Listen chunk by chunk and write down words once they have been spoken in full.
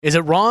Is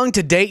it wrong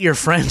to date your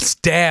friend's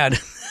dad?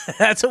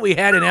 That's what we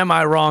had in Am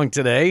I Wrong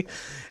today.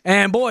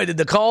 And boy, did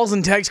the calls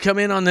and texts come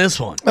in on this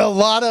one. A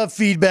lot of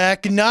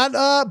feedback,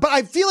 but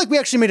I feel like we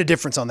actually made a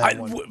difference on that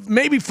one.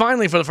 Maybe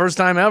finally for the first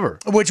time ever.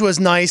 Which was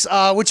nice,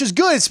 which is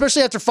good,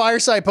 especially after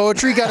Fireside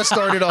Poetry got us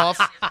started off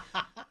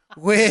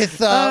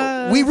with,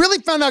 we really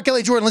found out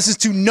Kelly Jordan listens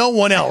to no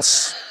one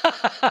else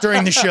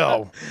during the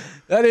show.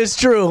 That is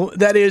true.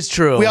 That is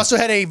true. We also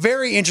had a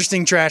very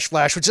interesting trash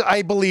flash, which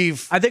I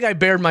think I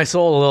bared my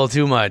soul a little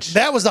too much.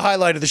 That was the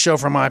highlight of the show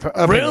from my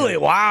opinion. Really?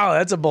 Wow,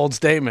 that's a bold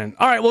statement.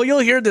 All right, well, you'll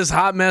hear this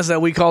hot mess that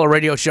we call a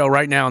radio show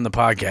right now on the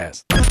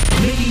podcast.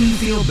 Making you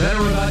feel better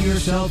about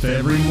yourself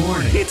every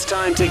morning. It's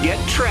time to get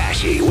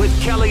trashy with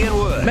Kelly and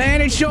Wood. Man,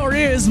 it sure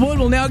is. Wood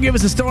will now give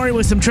us a story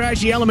with some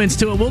trashy elements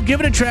to it. We'll give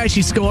it a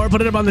trashy score,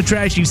 put it up on the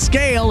trashy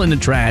scale in the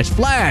trash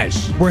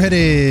flash. We're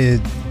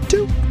headed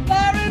to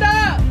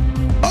Florida,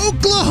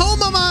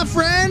 Oklahoma, my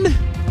friend.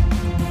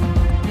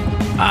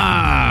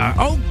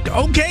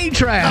 Okay,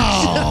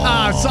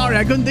 trash. Sorry,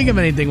 I couldn't think of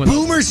anything with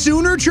Boomer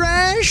Sooner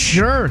trash?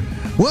 Sure.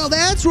 Well,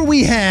 that's where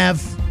we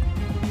have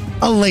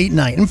a late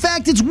night. In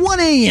fact, it's 1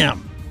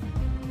 a.m.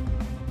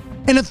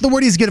 And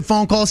authorities get a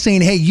phone call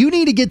saying, hey, you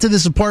need to get to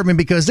this apartment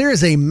because there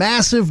is a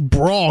massive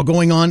brawl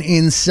going on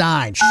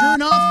inside. Sure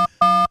enough,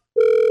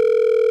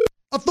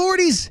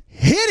 authorities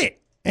hit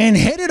it and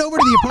headed over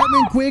to the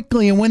apartment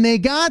quickly. And when they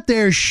got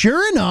there,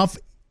 sure enough,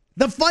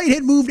 the fight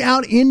had moved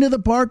out into the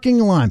parking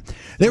lot.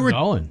 There were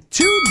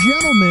two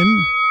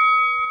gentlemen,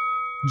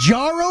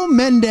 Jaro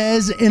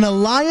Mendez and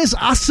Elias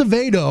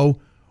Acevedo,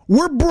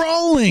 were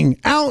brawling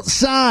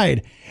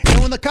outside. And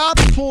when the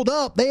cops pulled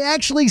up, they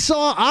actually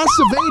saw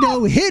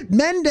Acevedo hit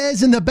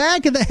Mendez in the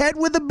back of the head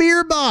with a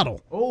beer bottle.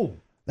 Oh.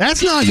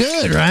 That's not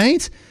good,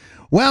 right?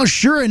 Well,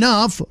 sure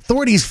enough,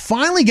 authorities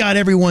finally got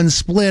everyone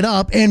split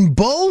up, and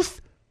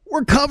both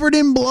were covered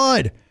in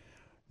blood.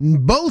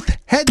 Both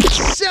had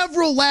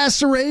several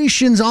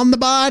lacerations on the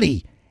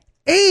body,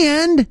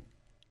 and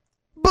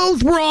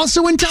both were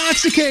also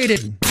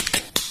intoxicated.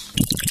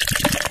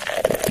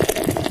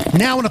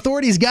 Now, when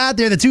authorities got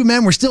there, the two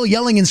men were still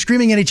yelling and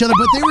screaming at each other,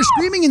 but they were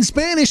screaming in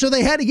Spanish, so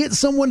they had to get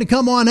someone to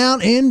come on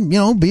out and,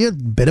 be a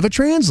bit of a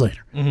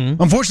translator.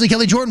 Mm-hmm. Unfortunately,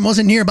 Kelly Jordan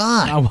wasn't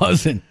nearby. I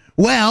wasn't.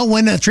 Well,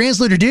 when the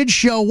translator did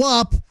show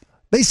up,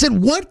 they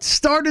said, what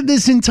started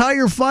this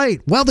entire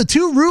fight? Well, the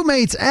two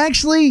roommates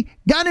actually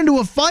got into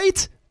a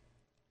fight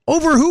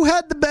over who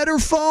had the better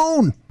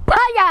phone.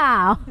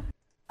 Bye.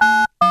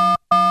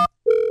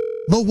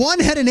 The one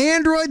had an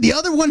Android, the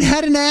other one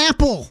had an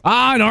Apple.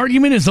 An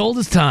argument as old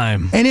as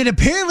time. And it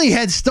apparently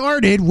had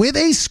started with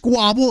a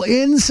squabble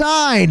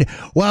inside.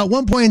 Well, at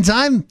one point in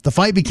time, the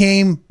fight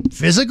became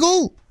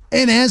physical,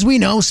 and as we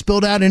know,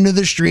 spilled out into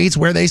the streets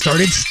where they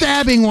started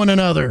stabbing one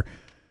another.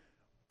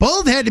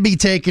 Both had to be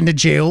taken to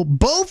jail.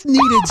 Both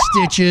needed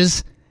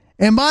stitches.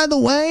 And by the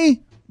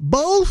way,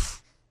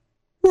 both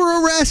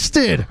were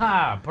arrested.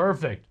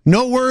 Perfect.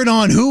 No word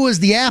on who was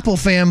the Apple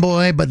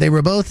fanboy, but they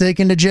were both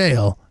taken to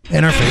jail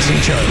and are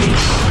facing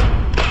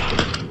charges.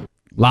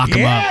 Lock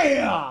them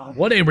up.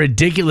 What a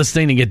ridiculous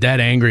thing to get that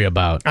angry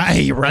about.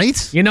 Right?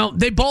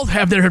 They both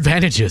have their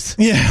advantages.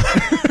 Yeah.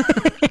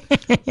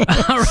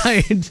 All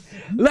right.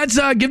 Let's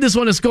give this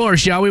one a score,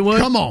 shall we,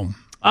 Wood? Come on.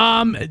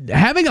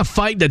 Having a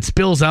fight that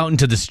spills out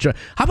into the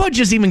how about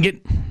just even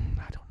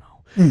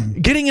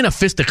getting in a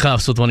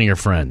fisticuffs with one of your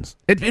friends?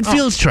 It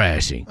feels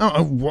trashy.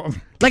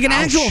 Like an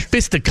actual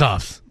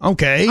fisticuffs.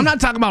 Okay. I'm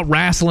not talking about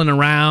wrestling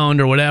around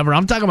or whatever.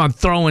 I'm talking about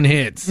throwing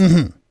hits.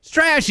 Mm-hmm. It's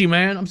trashy,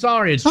 man. I'm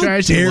sorry. It's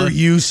trashy. How dare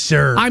you,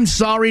 sir? I'm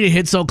sorry to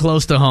hit so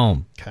close to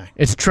home. Okay.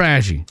 It's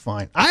trashy.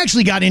 Fine. I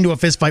actually got into a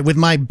fist fight with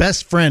my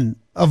best friend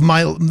of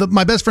my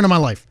best friend of my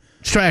life.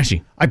 It's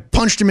trashy. I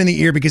punched him in the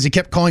ear because he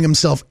kept calling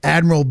himself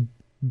Admiral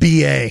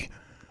B.A.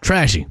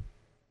 Trashy.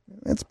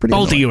 That's pretty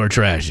Both annoying. of you are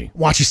trashy.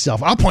 Watch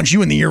yourself. I'll punch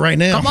you in the ear right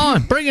now. Come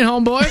on. Bring it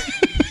home, boy.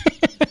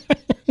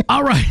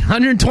 All right.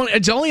 120.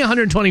 It's only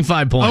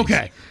 125 points.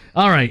 Okay.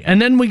 All right. And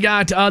then we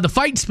got the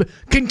fight.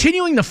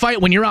 Continuing the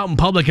fight when you're out in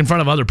public in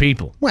front of other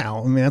people.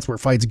 Well, that's where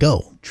fights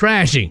go.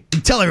 Trashy.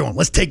 You tell everyone,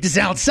 let's take this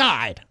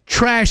outside.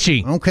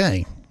 Trashy.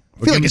 Okay.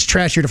 I feel like it's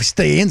trashier to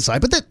stay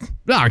inside, but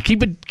that...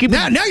 keep it.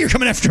 Now you're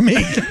coming after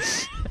me.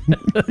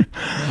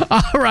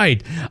 All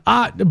right.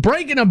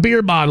 Breaking a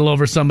beer bottle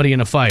over somebody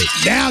in a fight.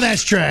 Now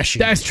that's trashy.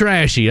 That's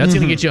trashy. That's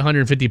going to get you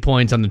 150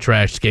 points on the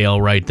trash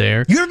scale right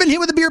there. You ever been hit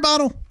with a beer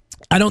bottle?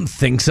 I don't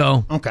think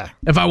so. Okay.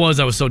 If I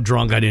was so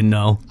drunk I didn't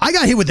know. I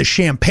got hit with a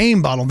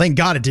champagne bottle. Thank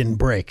God it didn't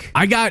break.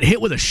 I got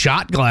hit with a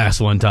shot glass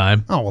one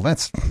time. Oh, well,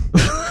 that's...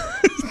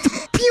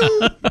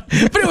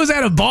 But it was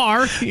at a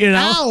bar,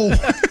 Ow.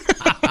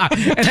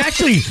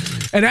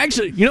 And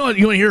actually, you know what?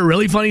 You want to hear a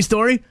really funny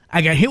story?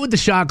 I got hit with the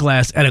shot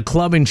glass at a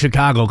club in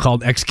Chicago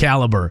called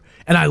Excalibur,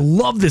 and I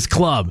love this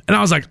club. And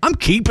I was like, I'm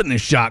keeping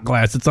this shot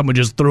glass that someone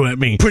just threw at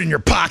me. Put it in your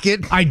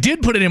pocket. I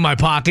did put it in my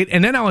pocket,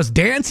 and then I was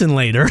dancing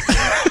later.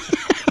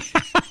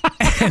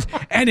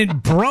 and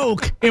it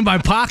broke in my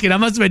pocket. I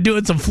must have been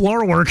doing some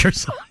floor work or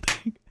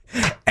something.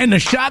 And the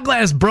shot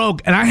glass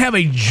broke, and I have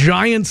a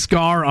giant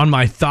scar on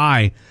my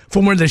thigh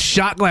from where the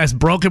shot glass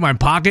broke in my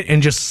pocket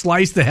and just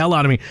sliced the hell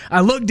out of me.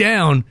 I looked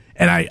down,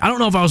 and I don't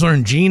know if I was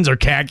wearing jeans or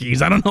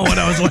khakis. I don't know what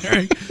I was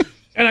wearing.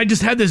 And I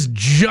just had this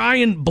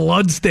giant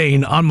blood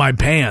stain on my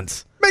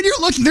pants. Man,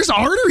 you're lucky. There's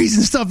arteries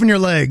and stuff in your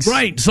legs.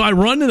 Right. So I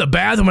run to the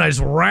bathroom and I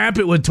just wrap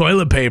it with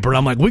toilet paper. And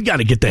I'm like, we got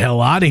to get the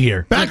hell out of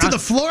here. Back to the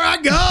floor I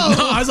go.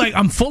 No, I was like,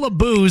 I'm full of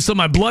booze, so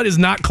my blood is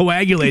not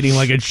coagulating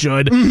like it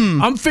should.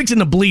 Mm-hmm. I'm fixing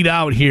to bleed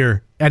out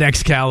here at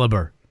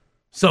Excalibur.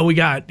 So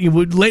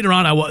later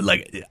on,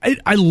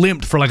 I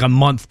limped for like a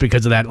month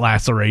because of that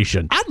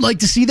laceration. I'd like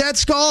to see that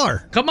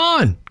scar. Come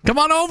on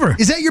over.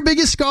 Is that your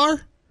biggest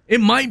scar? It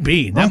might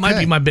be. That might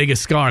be my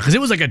biggest scar because it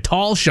was like a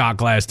tall shot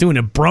glass too, and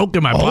it broke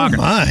in my pocket.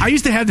 My. I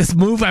used to have this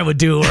move I would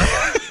do where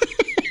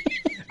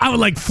I would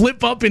like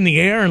flip up in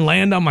the air and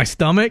land on my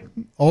stomach.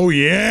 Oh,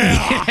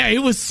 yeah. Yeah, it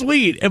was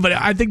sweet. But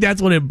I think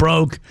that's when it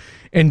broke,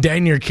 and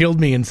dang near killed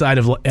me inside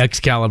of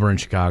Excalibur in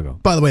Chicago.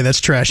 By the way, that's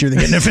trashier than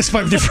getting a fist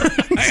fight with your friends.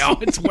 Oh,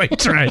 it's way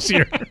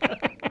trashier.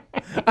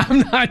 I'm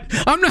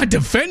not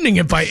defending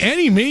it by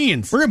any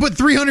means. We're going to put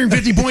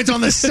 350 points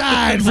on the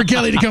side for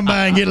Kelly to come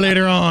by and get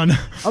later on.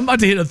 I'm about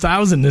to hit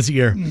 1,000 this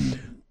year.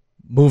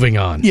 Moving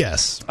on.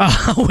 Yes.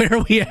 Where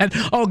are we at?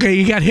 Okay,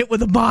 you got hit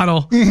with a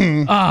bottle.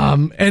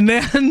 Mm-hmm. And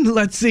then,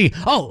 let's see.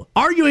 Oh,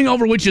 arguing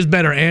over which is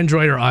better,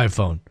 Android or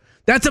iPhone.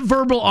 That's a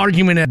verbal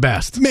argument at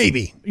best.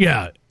 Maybe.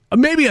 Yeah.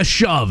 Maybe a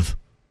shove.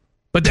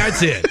 But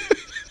that's it.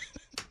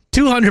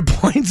 200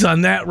 points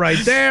on that right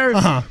there.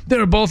 Uh-huh. They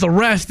were both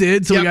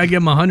arrested, so we got to give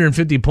them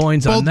 150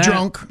 points on that. Both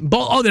drunk.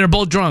 They're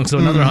both drunk, so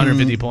another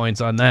 150 points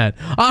on that.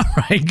 All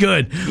right,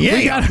 good. Yeah.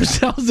 We got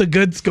ourselves a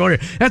good score.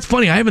 That's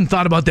funny. I haven't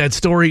thought about that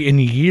story in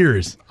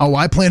years. Oh,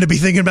 I plan to be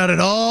thinking about it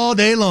all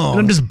day long.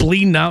 And I'm just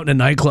bleeding out in a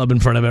nightclub in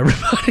front of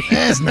everybody.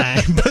 That's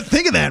nice. But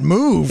think of that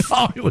move.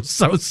 Oh, it was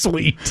so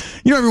sweet.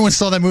 You know, everyone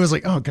saw that move. I was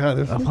like, oh, God,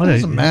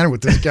 what's the matter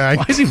with this guy?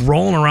 Why is he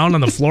rolling around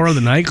on the floor of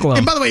the nightclub?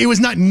 And by the way, it was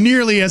not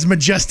nearly as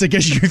majestic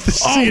as you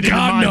see it in your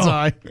mind's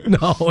eye.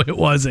 No, it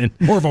wasn't.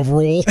 More of a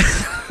roll.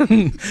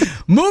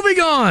 Moving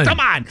on. Come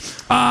on.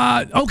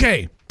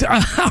 Okay.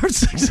 Our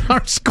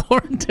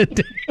score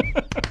today.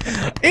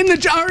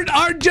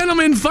 Our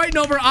gentlemen fighting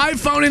over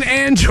iPhone and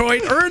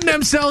Android earned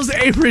themselves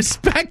a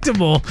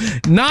respectable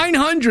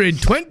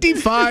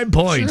 925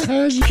 points.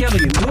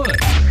 Kelly and Wood.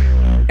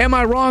 Am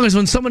I wrong is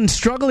when someone's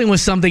struggling with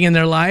something in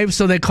their life,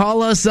 so they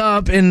call us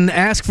up and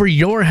ask for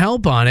your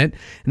help on it.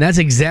 And that's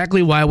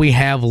exactly why we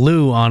have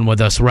Lou on with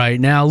us right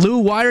now. Lou,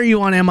 why are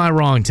you on Am I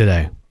Wrong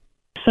today?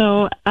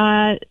 So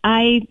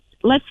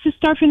let's just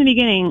start from the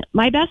beginning.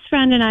 My best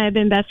friend and I have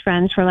been best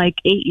friends for like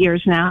 8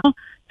 years now,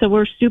 so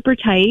we're super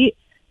tight.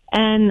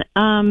 And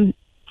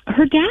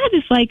her dad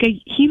is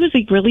he was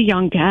a really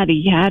young dad.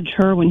 He had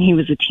her when he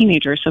was a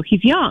teenager, so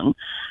he's young.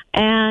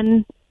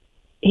 And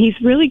he's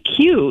really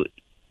cute.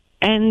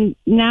 And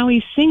now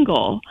he's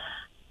single.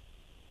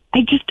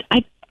 I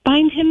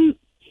find him,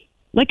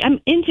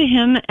 I'm into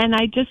him, and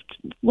I just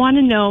want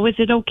to know, is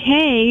it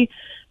okay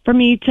for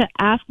me to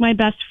ask my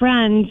best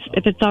friend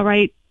if it's all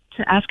right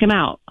to ask him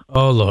out?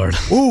 Oh, Lord.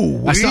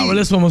 Ooh, I saw where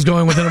this one was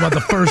going within about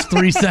the first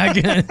 3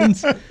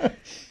 seconds.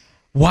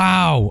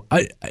 Wow.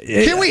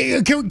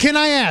 Can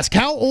I ask,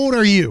 how old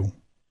are you?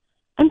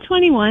 I'm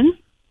 21.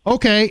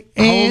 Okay.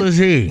 How old is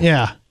he?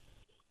 Yeah.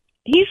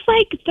 He's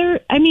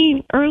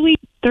early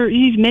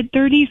 30s, mid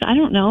 30s. I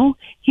don't know.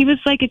 He was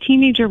like a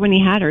teenager when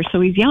he had her,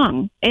 so he's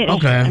young.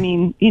 Okay. I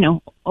mean,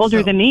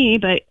 older than me,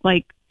 but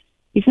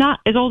he's not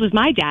as old as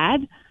my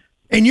dad.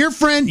 And your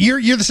friend, you're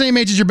the same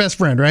age as your best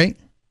friend, right?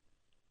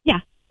 Yeah.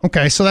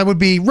 Okay, so that would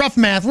be rough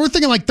math. We're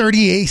thinking like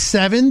 38.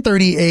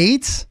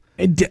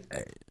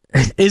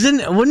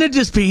 Wouldn't it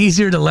just be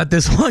easier to let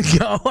this one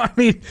go? I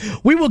mean,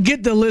 we will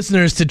get the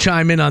listeners to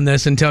chime in on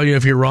this and tell you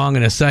if you're wrong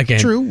in a second.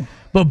 True.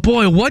 But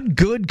boy, what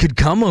good could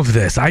come of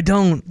this? I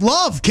don't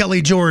love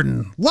Kelly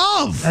Jordan.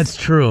 Love. That's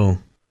true.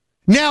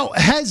 Now,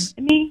 how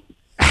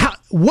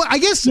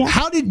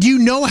did you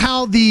know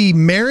how the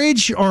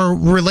marriage or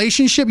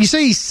relationship? You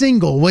say he's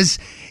single. Was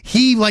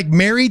he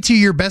married to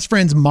your best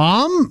friend's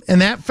mom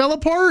and that fell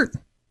apart?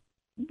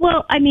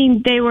 Well, I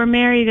mean, they were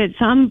married at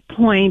some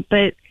point,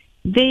 but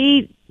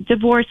they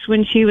divorced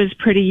when she was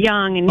pretty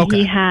young, and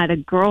he had a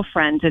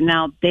girlfriend, and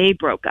now they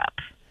broke up.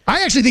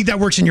 I actually think that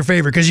works in your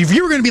favor, because if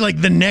you were going to be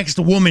the next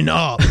woman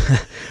up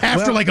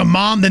after a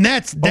mom, then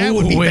that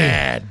would be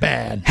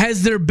bad.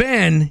 Has there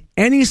been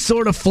any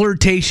sort of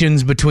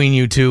flirtations between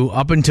you two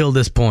up until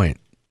this point?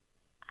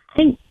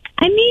 I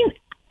mean,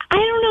 I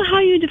don't know how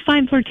you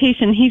define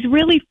flirtation. He's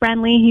really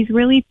friendly. He's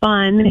really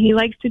fun. He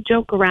likes to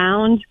joke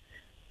around.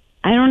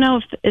 I don't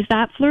know is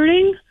that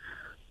flirting?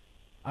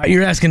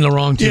 You're asking the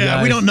wrong two guys.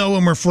 Yeah, we don't know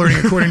when we're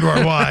flirting according to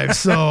our wives.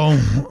 So,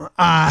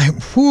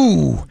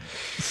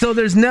 So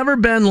there's never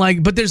been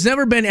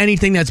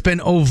anything that's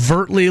been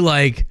overtly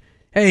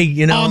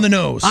hey, on the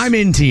nose. I'm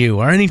into you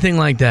or anything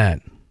like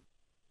that.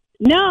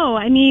 No,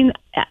 I mean,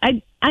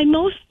 I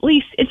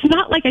mostly, it's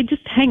not like I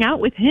just hang out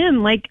with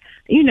him. Like,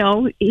 you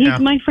know, he's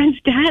my friend's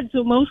dad.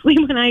 So mostly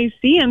when I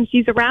see him,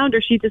 she's around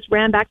or she just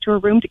ran back to her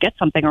room to get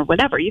something or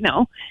whatever, you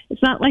know.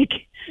 It's not like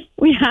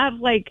we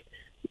have like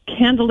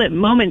candlelit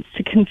moments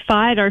to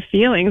confide our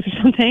feelings or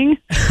something.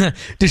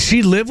 Does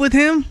she live with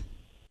him?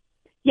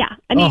 Yeah.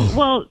 I mean,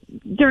 well,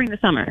 during the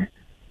summer.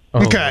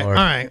 Oh, okay. Lord.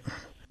 All right.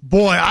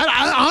 Boy,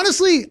 I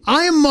honestly,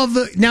 I am of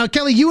the... Now,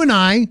 Kelly, you and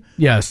I...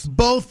 Yes.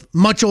 Both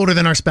much older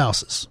than our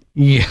spouses.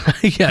 Yeah.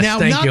 Yes, now,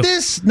 thank you.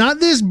 Not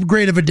this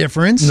great of a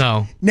difference.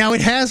 No. Now,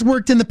 it has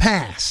worked in the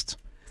past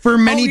for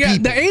many people.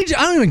 The age,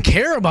 I don't even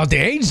care about the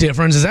age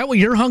difference. Is that what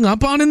you're hung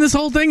up on in this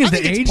whole thing? Is I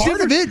think the age it's part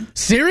difference? of it.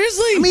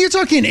 Seriously? I mean, you're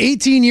talking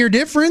 18-year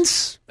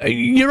difference.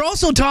 You're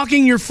also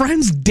talking your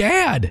friend's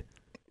dad.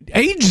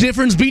 Age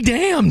difference be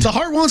damned. The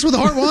heart wants what the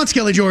heart wants,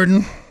 Kelly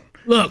Jordan.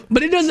 Look,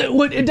 but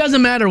it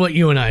doesn't matter what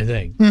you and I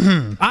think.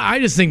 Mm-hmm. I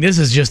just think this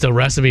is just a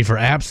recipe for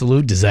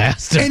absolute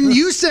disaster. And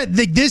you said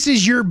that this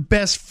is your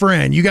best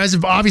friend. You guys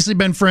have obviously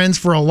been friends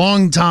for a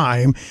long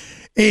time.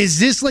 Is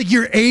this like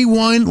your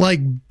A1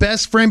 like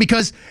best friend?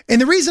 Because, and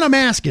the reason I'm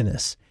asking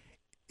this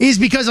is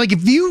because like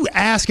if you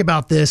ask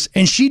about this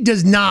and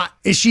she's not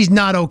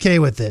okay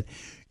with it,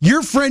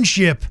 your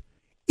friendship,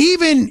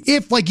 even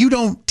if like you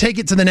don't take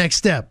it to the next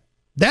step,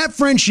 that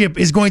friendship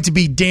is going to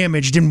be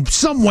damaged in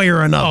some way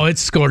or another. Oh, it's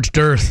scorched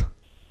earth.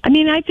 I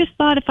mean, I just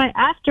thought if I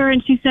asked her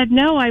and she said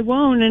no, I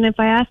won't. And if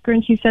I ask her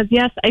and she says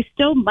yes, I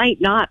still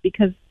might not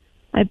because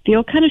I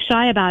feel kind of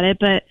shy about it,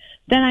 but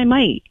then I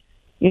might,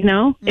 you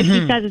know? If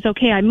she says it's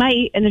okay, I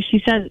might. And if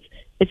she says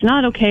it's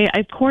not okay,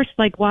 of course,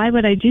 like, why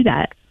would I do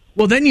that?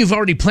 Well, then you've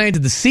already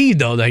planted the seed,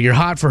 though, that you're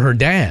hot for her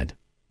dad.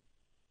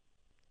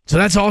 So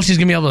that's all she's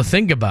going to be able to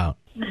think about.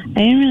 I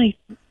didn't really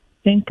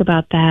think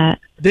about that.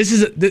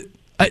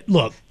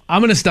 Look,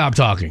 I'm going to stop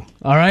talking,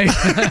 all right?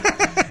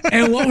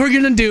 And what we're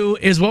going to do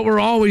is what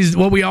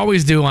we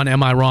always do on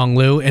Am I Wrong,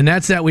 Lou? And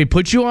that's that we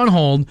put you on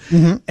hold,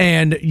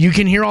 and you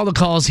can hear all the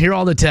calls, hear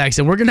all the texts,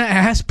 and we're going to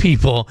ask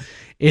people,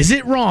 is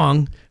it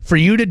wrong for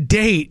you to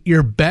date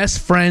your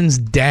best friend's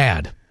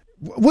dad?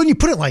 When you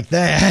put it like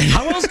that.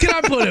 How else can I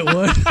put it,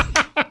 Wood?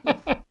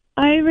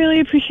 I really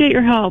appreciate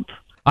your help.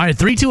 All right,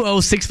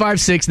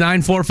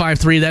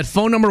 320-656-9453. That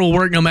phone number will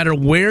work no matter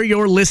where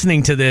you're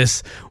listening to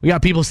this. We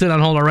got people sitting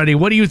on hold already.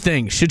 What do you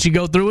think? Should she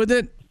go through with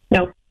it?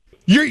 No.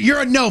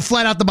 You're a no,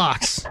 flat out the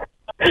box.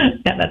 Yeah,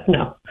 that's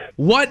no.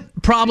 What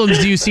problems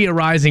do you see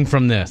arising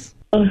from this?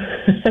 Where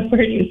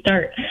do you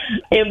start?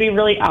 It would be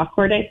really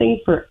awkward, I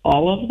think, for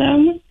all of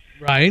them.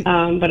 Right.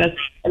 And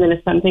then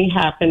if something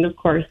happened, of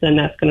course, then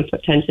that's going to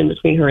put tension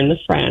between her and the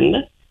friend.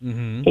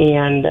 Mm-hmm.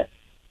 And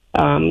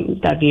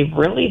that'd be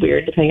really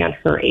weird depending on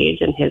her age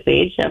and his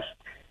age if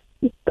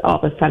all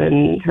of a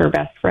sudden her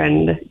best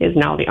friend is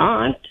now the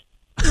aunt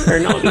or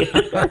no, the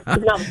sister.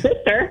 Is now the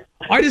sister.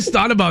 I just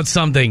thought about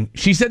something.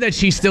 She said that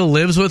she still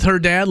lives with her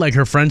dad, like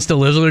her friend still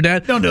lives with her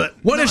dad. Don't do it.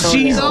 What if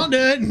she's... Don't do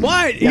it.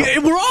 What? No.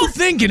 We're all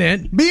thinking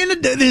it. We're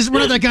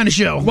not that kind of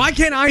show. Why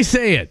can't I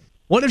say it?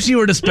 What if she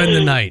were to spend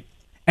the night?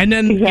 And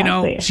then,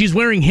 Exactly. she's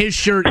wearing his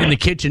shirt in the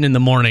kitchen in the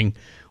morning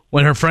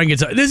when her friend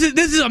gets... This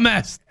is a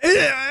mess.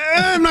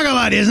 I'm not going to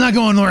lie to you. It's not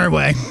going the right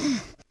way.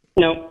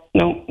 No.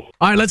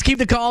 All right, let's keep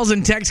the calls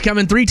and texts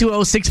coming.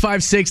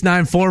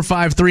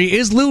 320-656-9453.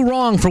 Is Lou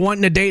wrong for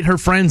wanting to date her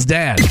friend's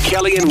dad?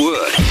 Kelly and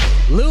Wood.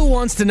 Lou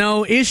wants to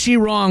know, is she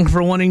wrong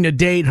for wanting to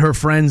date her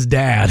friend's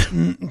dad?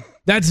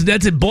 That's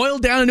it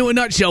boiled down into a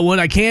nutshell, Wood.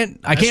 I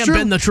can't true.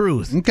 bend the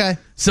truth. Okay.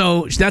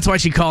 So that's why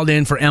she called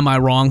in for Am I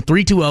Wrong?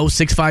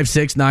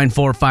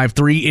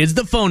 320-656-9453 is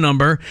the phone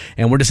number,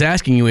 and we're just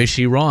asking you, is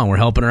she wrong? We're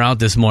helping her out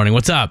this morning.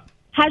 What's up?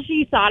 Has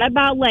she thought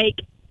about, like,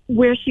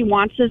 where she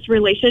wants this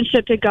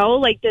relationship to go?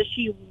 Like, does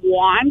she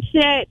want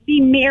to be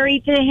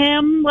married to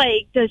him?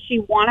 Like, does she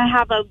want to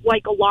have a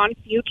long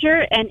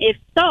future? And if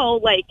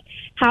so, like,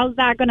 how's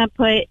that going to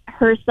put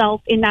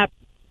herself in that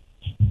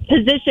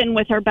position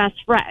with her best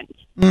friend?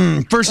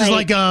 Versus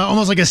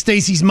almost like a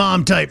Stacy's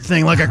mom type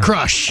thing, like a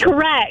crush.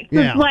 Correct.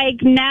 Yeah.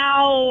 Like,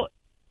 now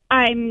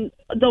I'm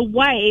the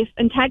wife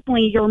and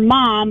technically your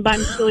mom, but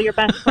I'm still your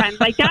best friend.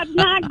 Like, that's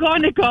not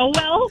going to go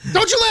well.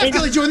 Don't you laugh,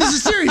 Kelly Jordan. This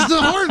is serious. The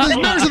heart, this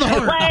matters of the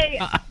heart.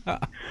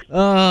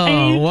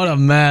 What a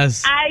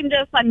mess. I'm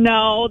just a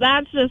no.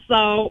 That's just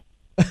so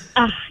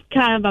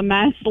kind of a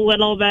mess a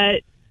little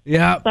bit.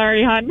 Yeah.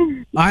 Sorry,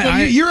 hon.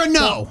 You're a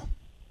no.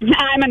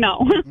 I'm a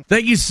no.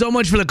 Thank you so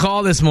much for the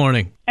call this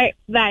morning. Hey,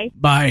 bye.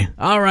 Bye.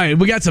 All right.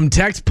 We got some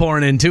text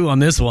pouring in, too, on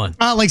this one.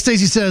 Like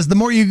Stacey says, the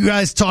more you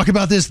guys talk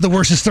about this, the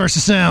worse it starts to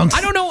sound.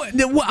 I don't know.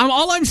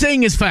 All I'm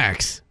saying is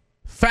facts.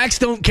 Facts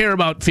don't care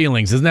about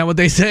feelings. Isn't that what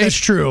they say? That's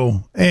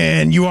true.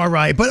 And you are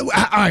right. But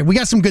all right, we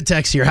got some good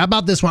text here. How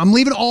about this one? I'm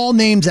leaving all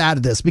names out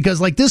of this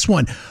because like this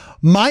one,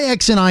 my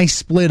ex and I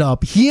split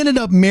up. He ended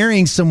up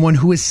marrying someone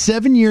who is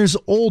 7 years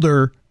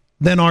older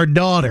than our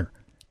daughter.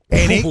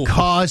 And it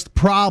caused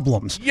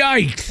problems.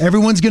 Yikes.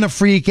 Everyone's going to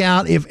freak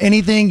out. If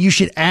anything, you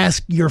should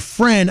ask your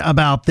friend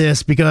about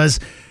this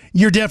because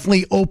you're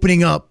definitely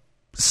opening up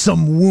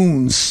some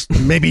wounds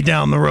maybe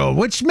down the road,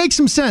 which makes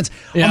some sense.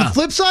 Yeah. On the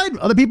flip side,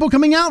 other people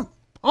coming out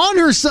on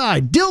her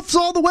side. Dilfs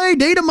all the way,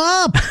 date them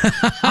up.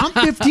 I'm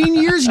 15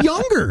 years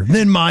younger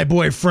than my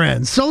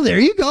boyfriend. So there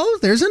you go.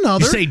 There's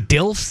another. You say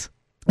DILFs?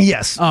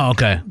 Yes. Oh,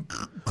 okay.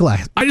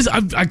 Class.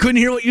 I couldn't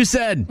hear what you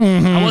said.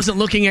 I wasn't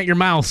looking at your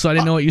mouth, so I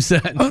didn't know what you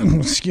said.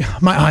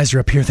 My eyes are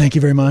up here. Thank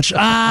you very much.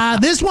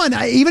 This one,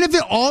 even if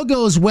it all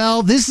goes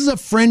well, this is a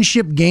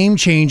friendship game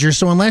changer.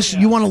 So unless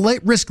you want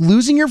to risk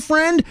losing your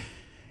friend,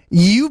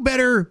 you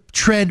better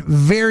tread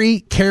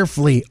very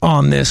carefully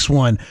on this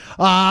one.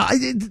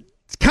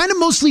 It's kind of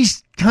mostly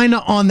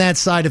on that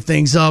side of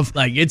things of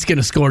like it's going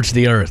to scorch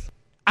the earth.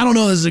 I don't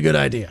know. This is a good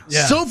idea.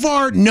 Yeah. So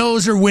far,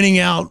 no's are winning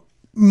out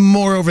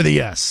more over the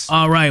yes.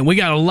 All right. We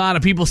got a lot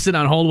of people sitting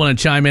on hold want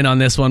to chime in on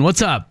this one.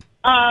 What's up?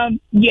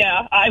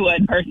 Yeah, I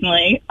would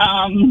personally.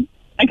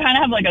 I kind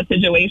of have like a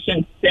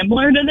situation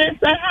similar to this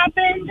that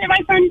happened in my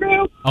friend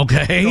group.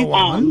 Okay.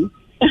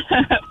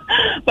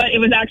 But it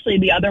was actually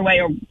the other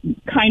way, or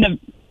kind of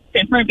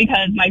different,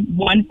 because my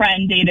one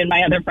friend dated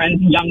my other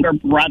friend's younger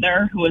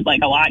brother, who was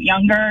like a lot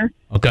younger.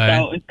 Okay.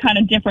 So it was kind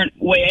of different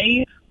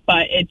way,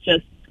 but it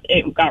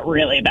got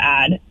really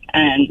bad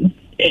and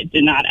it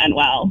did not end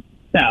well.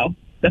 So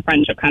the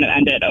friendship kind of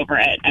ended over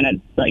it, and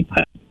it's like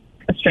put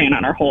a strain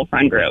on our whole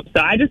friend group.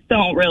 So I just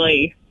don't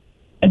really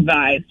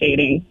advise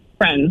dating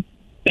friends,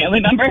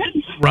 family members.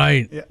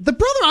 Right. Yeah. The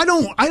brother,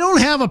 I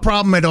don't have a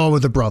problem at all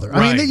with the brother. Right.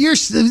 I mean,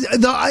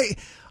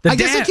 I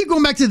guess I keep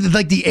going back to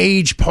the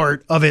age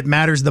part of it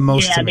matters the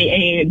most to me. Yeah,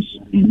 the age.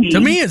 Mm-hmm. To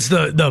me, it's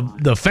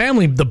the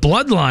family, the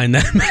bloodline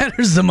that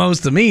matters the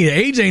most to me.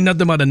 Age ain't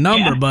nothing but a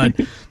number, but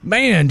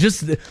man,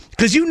 just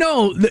because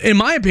in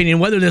my opinion,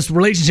 whether this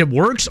relationship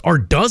works or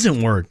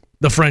doesn't work,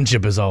 the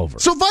friendship is over.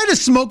 So if I had a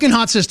smoking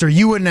hot sister,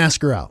 you wouldn't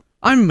ask her out.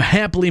 I'm a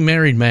happily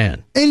married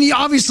man. And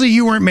obviously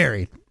you weren't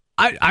married.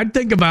 I'd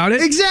think about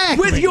it.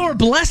 Exactly. With your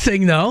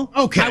blessing, though.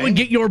 Okay. I would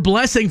get your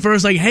blessing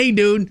first, like, hey,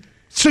 dude.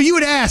 So you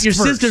would ask your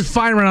first. sister's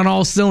firing on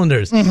all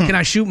cylinders. Mm-hmm. Can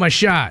I shoot my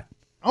shot?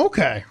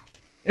 Okay.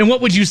 And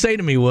what would you say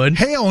to me, Wood?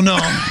 Hell no.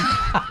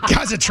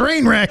 Guy's a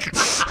train wreck.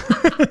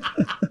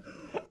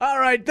 All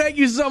right. Thank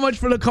you so much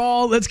for the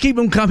call. Let's keep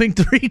them coming.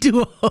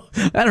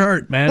 320. That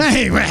hurt, man.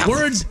 Hey, man.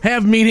 Words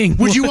have meaning.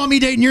 Would you want me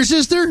dating your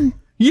sister?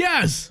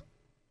 Yes.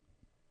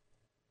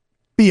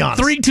 Be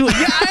honest. 320.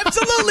 Yeah,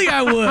 absolutely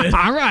I would.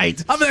 All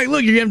right. I'll be like,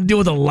 look, you're going to have to deal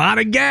with a lot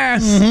of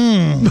gas.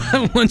 Mm-hmm.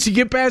 But once you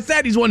get past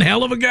that, he's one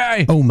hell of a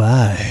guy. Oh,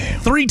 my.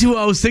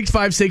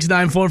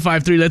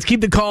 320-656-9453. Let's keep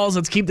the calls.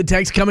 Let's keep the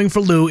texts coming for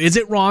Lou. Is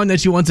it wrong that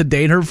she wants to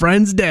date her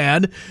friend's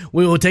dad?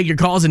 We will take your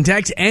calls and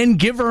texts and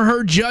give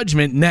her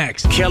judgment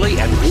next. Kelly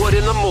and Wood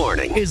in the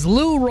morning. Is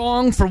Lou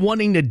wrong for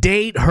wanting to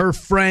date her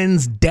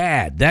friend's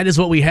dad? That is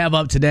what we have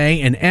up today.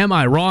 And am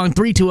I wrong?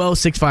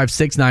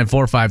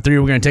 320-656-9453.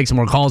 We're going to take some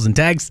more calls and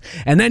texts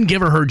and then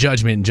give her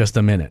judgment in just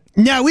a minute.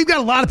 Now, we've got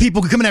a lot of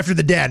people coming after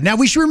the dad. Now,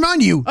 we should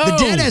remind you, the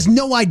dad has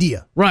no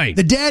idea. Right.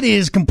 The dad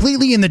is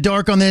completely in the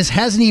dark on this,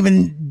 hasn't even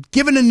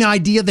given an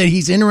idea that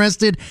he's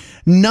interested.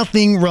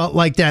 Nothing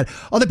like that.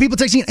 Other people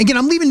texting. Again,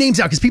 I'm leaving names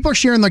out because people are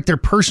sharing like their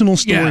personal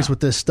stories with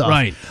this stuff.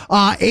 Right.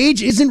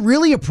 Age isn't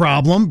really a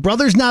problem.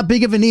 Brother's not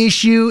big of an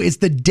issue. It's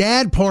the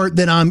dad part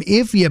that I'm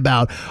iffy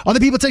about. Other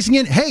people texting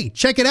in, hey,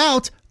 check it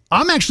out.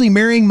 I'm actually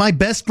marrying my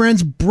best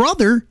friend's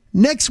brother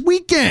next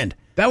weekend.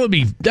 That would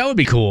be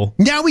cool.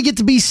 Now we get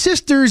to be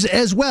sisters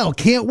as well.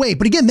 Can't wait.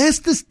 But again,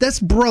 that's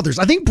brothers.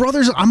 I think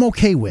brothers I'm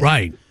okay with.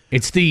 Right.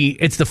 It's the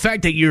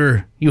fact that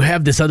you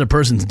have this other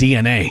person's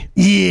DNA.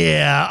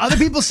 Yeah. Other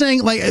people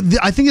saying, like,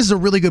 I think this is a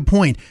really good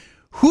point.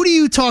 Who do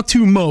you talk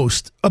to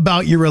most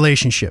about your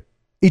relationship?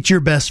 It's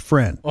your best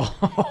friend.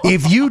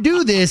 If you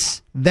do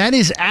this, that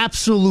is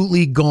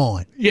absolutely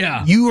gone.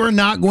 Yeah. You are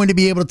not going to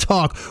be able to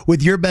talk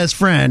with your best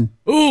friend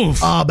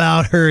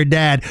about her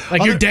dad.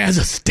 Like your dad's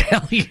a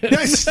stallion.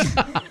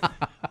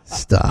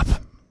 Stop.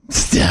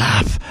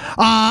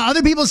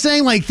 Other people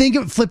saying, like,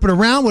 flip it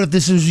around. What if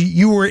this is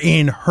you were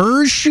in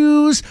her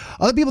shoes?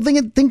 Other people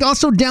think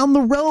also down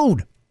the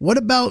road. What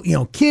about,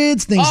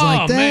 kids, things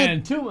like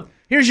that? Oh, man.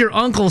 Here's your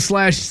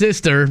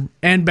uncle/sister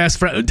and best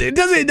friend.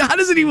 How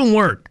does it even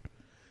work?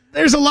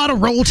 There's a lot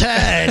of roll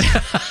tide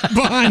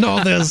behind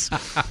all this.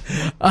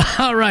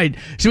 All right.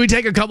 Should we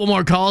take a couple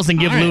more calls and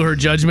give Lou her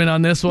judgment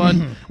on this one?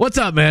 Mm-hmm. What's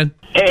up, man?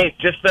 Hey,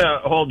 just the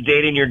whole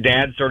dating your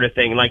dad sort of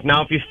thing. Like,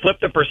 now if you flip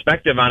the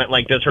perspective on it,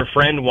 like, does her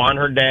friend want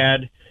her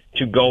dad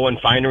to go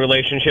and find a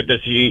relationship?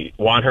 Does she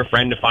want her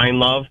friend to find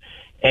love?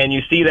 And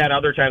you see that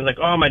other times, like,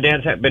 oh, my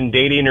dad's been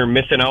dating or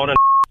missing out on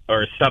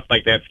or stuff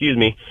like that,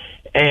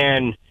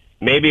 And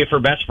maybe if her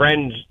best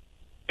friend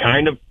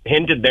kind of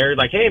hinted there,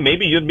 like, hey,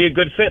 maybe you'd be a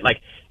good fit,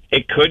 like,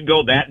 it could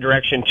go that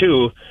direction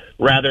too,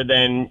 rather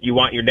than you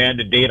want your dad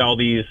to date all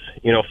these,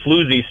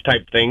 floozies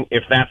type thing,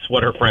 if that's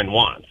what her friend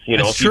wants.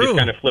 That's if true. you just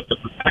kind of flip the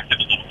perspective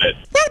a little bit.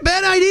 Not a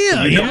bad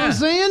idea. You know what I'm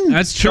saying?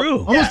 That's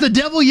true. Almost the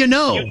devil you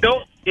know.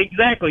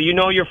 Exactly. You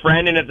know your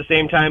friend, and at the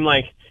same time,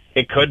 like,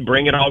 it could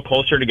bring it all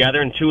closer together.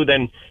 And two,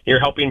 then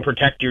you're helping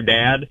protect your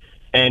dad,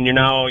 and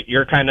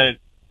you're kind of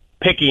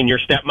picking your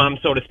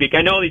stepmom, so to speak.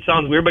 I know it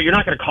sounds weird, but you're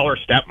not going to call her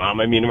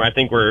stepmom. I mean, I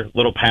think we're a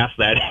little past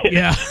that.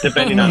 Yeah.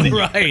 Depending on the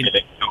right.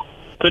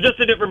 So just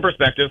a different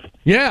perspective.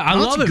 Yeah, I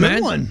love it,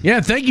 man. One.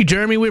 Yeah, thank you,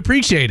 Jeremy. We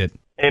appreciate it.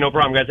 Hey, no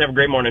problem, guys. Have a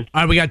great morning.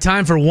 All right, we got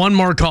time for one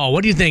more call.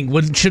 What do you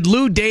think? Should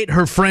Lou date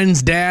her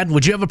friend's dad?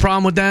 Would you have a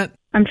problem with that?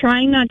 I'm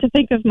trying not to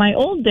think of my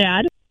old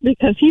dad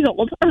because he's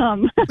old.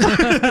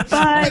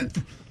 But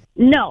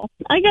no,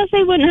 I guess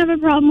I wouldn't have a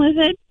problem with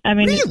it. I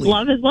mean, Really?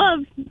 love is love.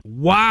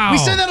 Wow. We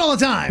say that all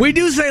the time. We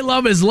do say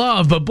love is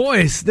love, but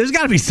boys, there's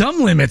got to be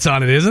some limits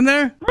on it, isn't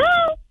there?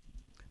 Well,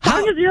 as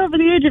long as you're over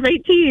the age of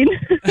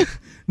 18.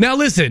 Now,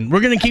 listen,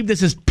 we're going to keep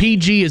this as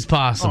PG as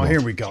possible. Oh,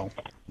 here we go.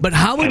 But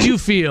how would you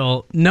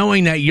feel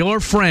knowing that your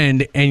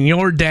friend and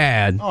your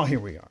dad Oh, here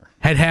we are.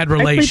 had Are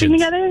relations? sleeping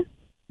together?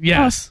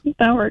 Yes. Oh,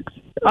 that works.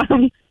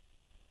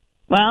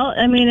 Well,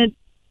 I mean,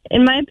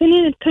 in my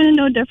opinion, it's kind of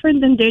no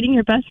different than dating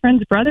your best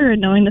friend's brother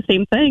and knowing the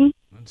same thing.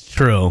 That's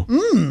true.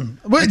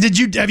 What,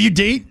 have you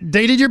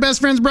dated your best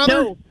friend's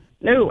brother?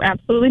 No,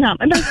 absolutely not.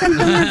 My best friend's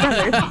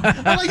my brother.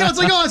 Oh my God, it's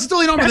like, it's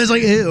totally normal. It's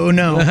like, ew,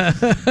 no.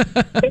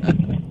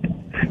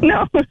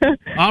 No.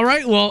 All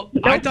right. Well,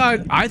 nope.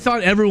 I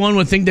thought everyone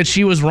would think that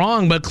she was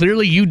wrong, but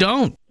clearly you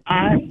don't.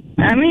 I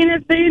mean,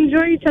 if they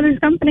enjoy each other's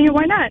company,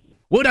 why not?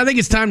 Wood, I think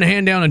it's time to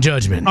hand down a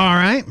judgment. All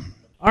right.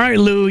 All right,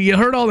 Lou, you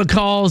heard all the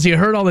calls, you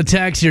heard all the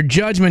texts. Your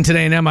judgment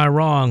today, and am I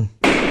wrong?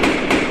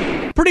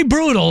 Pretty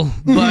brutal,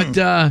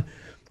 but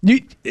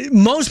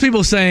most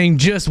people saying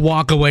just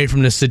walk away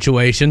from this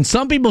situation.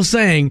 Some people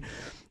saying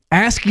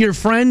ask your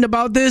friend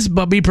about this,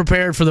 but be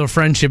prepared for the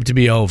friendship to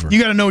be over.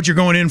 You got to know what you're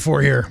going in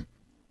for here.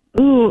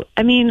 Ooh,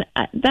 I mean,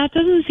 that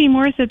doesn't seem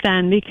worth it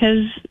then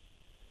because,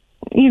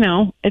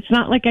 it's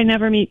not like I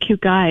never meet cute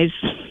guys.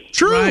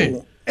 True. Right.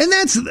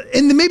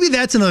 And maybe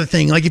that's another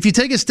thing. Like if you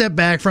take a step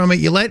back from it,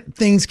 you let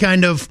things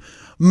kind of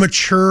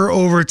mature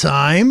over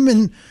time,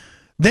 and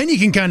then you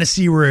can kind of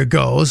see where it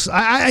goes.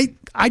 I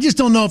just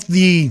don't know if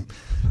the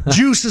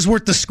juice is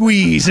worth the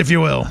squeeze, if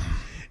you will.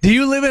 Do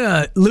you live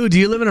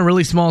in a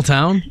really small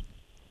town?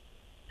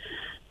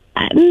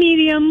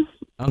 Medium.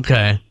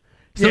 Okay.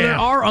 So there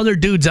are other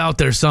dudes out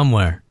there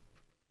somewhere.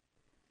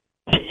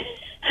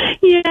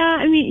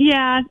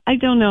 Yeah, I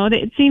don't know.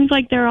 It seems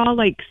like they're all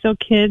like so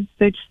kids.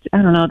 They just,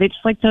 I don't know. They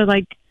just like to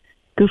like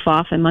goof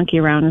off and monkey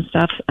around and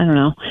stuff. I don't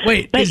know.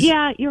 But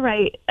yeah, you're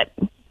right.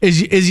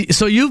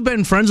 So you've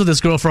been friends with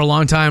this girl for a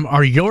long time.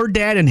 Are your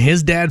dad and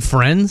his dad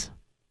friends?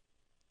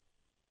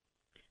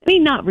 I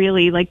mean, not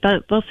really. Like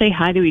they'll say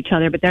hi to each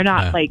other, but they're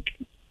not like.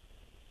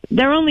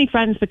 They're only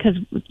friends because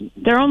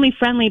they're only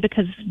friendly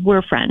because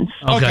we're friends.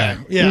 Okay.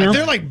 Yeah.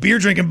 They're like beer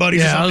drinking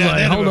buddies. Yeah, I was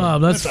like, hold up.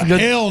 That's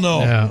hell no.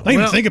 Yeah. I didn't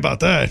even think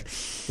about that.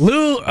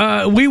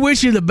 Lou, we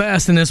wish you the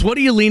best in this. What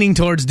are you leaning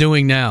towards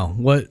doing now?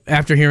 What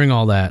after hearing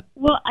all that?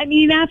 Well, I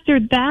mean, after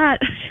that,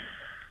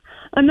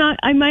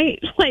 I might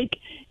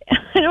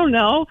I don't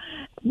know.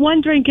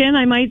 One drink in,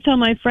 I might tell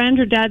my friend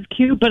her dad's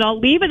cute, but I'll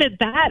leave it at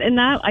that, and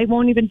that I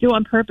won't even do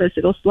on purpose.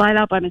 It'll slide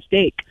out by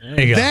mistake.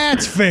 There you go.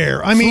 That's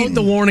fair. I mean, float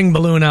the warning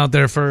balloon out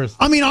there first.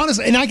 I mean,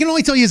 honestly, and I can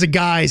only tell you as a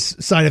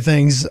guy's side of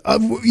things.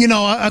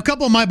 A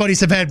couple of my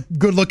buddies have had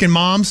good-looking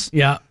moms.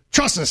 Yeah.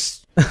 Trust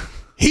us.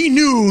 He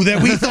knew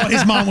that we thought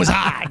his mom was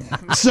hot.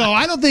 So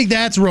I don't think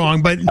that's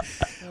wrong, but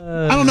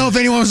I don't know if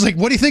anyone was like,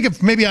 what do you think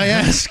if maybe I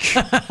ask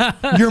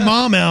your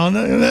mom out?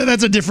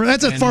 That's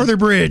a farther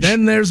bridge.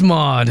 Then there's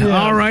Maud.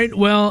 Yeah. All right.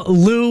 Well,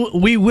 Lou,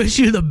 we wish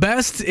you the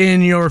best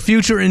in your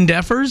future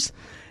endeavors.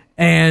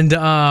 And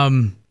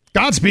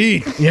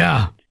Godspeed.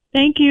 Yeah.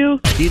 Thank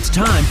you. It's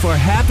time for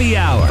Happy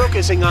Hour.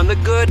 Focusing on the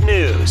good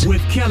news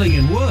with Kelly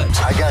and Woods.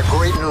 I got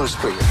great news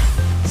for you.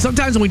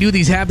 Sometimes when we do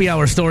these happy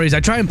hour stories, I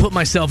try and put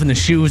myself in the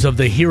shoes of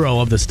the hero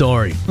of the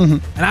story.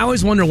 Mm-hmm. And I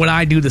always wonder would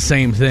I do the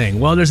same thing.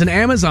 Well, there's an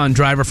Amazon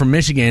driver from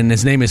Michigan, and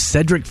his name is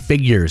Cedric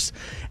Figures.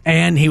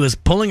 And he was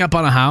pulling up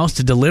on a house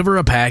to deliver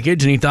a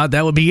package, and he thought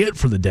that would be it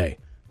for the day.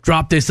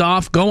 Drop this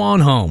off, go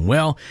on home.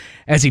 Well,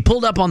 as he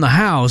pulled up on the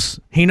house,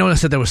 he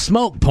noticed that there was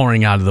smoke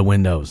pouring out of the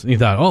windows. And he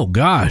thought, oh,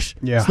 gosh,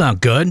 it's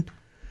not good.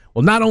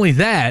 Well, not only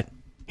that,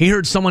 he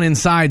heard someone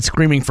inside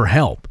screaming for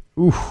help.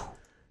 Oof.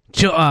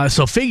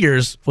 So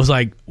Figures was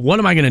like, what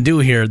am I going to do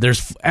here?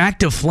 There's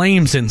active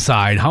flames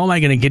inside. How am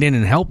I going to get in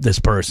and help this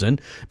person?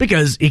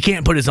 Because he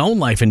can't put his own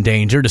life in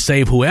danger to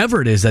save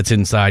whoever it is that's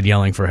inside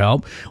yelling for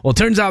help. Well, it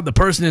turns out the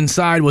person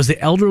inside was the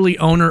elderly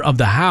owner of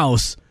the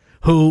house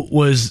who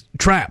was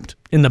trapped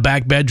in the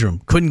back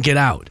bedroom, couldn't get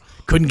out,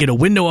 couldn't get a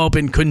window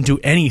open, couldn't do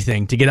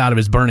anything to get out of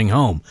his burning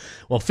home.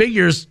 Well,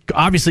 Figures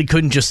obviously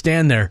couldn't just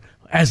stand there.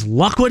 As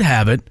luck would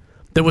have it,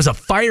 there was a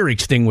fire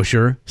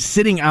extinguisher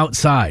sitting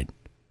outside.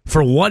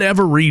 For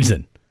whatever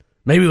reason.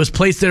 Maybe it was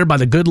placed there by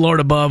the good Lord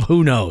above.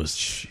 Who knows?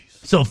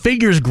 Jeez. So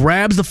Figures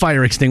grabs the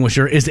fire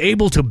extinguisher, is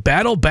able to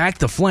battle back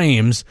the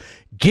flames,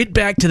 get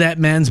back to that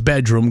man's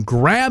bedroom,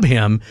 grab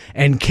him,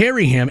 and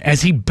carry him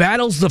as he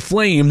battles the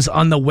flames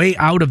on the way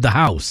out of the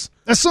house.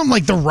 That's something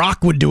like The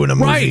Rock would do in a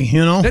movie, right.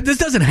 you know? This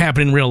doesn't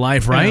happen in real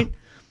life, right? Yeah.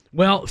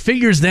 Well,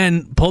 Figures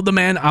then pulled the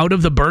man out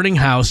of the burning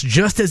house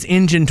just as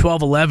Engine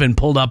 1211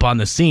 pulled up on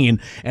the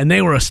scene, and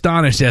they were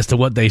astonished as to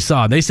what they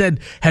saw. They said,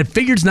 had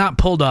Figures not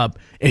pulled up,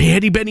 and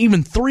had he been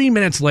even 3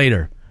 minutes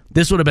later,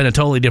 this would have been a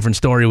totally different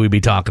story we'd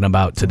be talking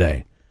about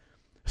today.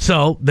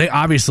 So they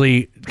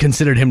obviously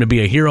considered him to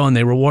be a hero, and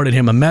they rewarded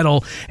him a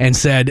medal and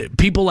said,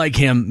 people like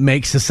him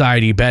make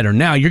society better.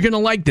 Now, you're going to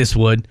like this,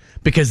 Wood,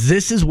 because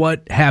this is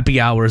what happy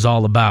hour is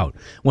all about.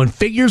 When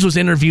Figures was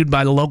interviewed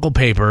by the local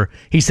paper,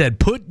 he said,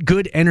 put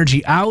good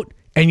energy out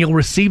and you'll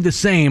receive the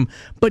same,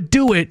 but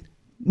do it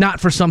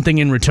not for something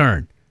in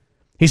return.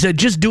 He said,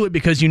 just do it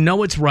because you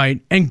know it's right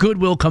and good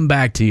will come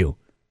back to you.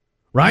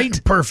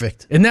 Right?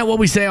 Perfect. Isn't that what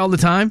we say all the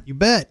time? You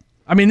bet.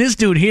 I mean, this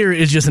dude here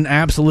is just an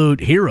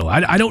absolute hero.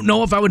 I don't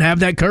know if I would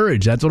have that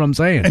courage. That's what I'm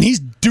saying. And he's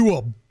do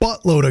a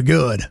buttload of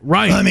good.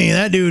 Right. I mean,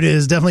 that dude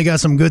has definitely got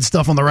some good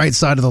stuff on the right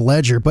side of the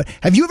ledger. But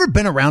have you ever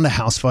been around a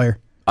house fire?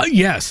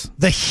 Yes.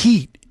 The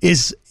heat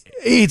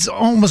it's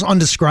almost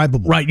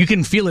undescribable. Right. You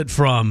can feel it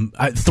from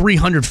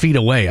 300 feet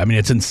away. I mean,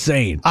 it's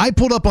insane. I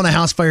pulled up on a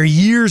house fire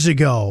years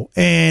ago,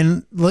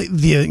 and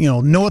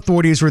no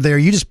authorities were there.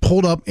 You just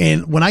pulled up,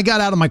 and when I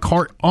got out of my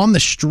car on the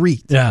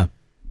street,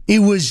 it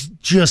was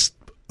just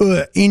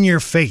in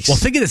your face. Well,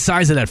 think of the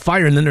size of that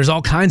fire, and then there's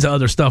all kinds of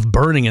other stuff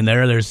burning in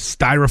there. There's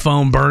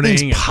styrofoam burning,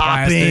 things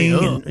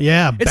popping.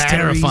 It's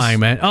terrifying,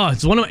 man. Oh,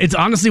 it's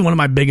honestly one of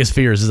my biggest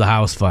fears is a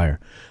house fire.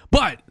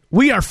 But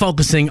we are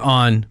focusing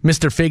on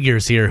Mr.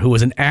 Figures here, who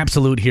was an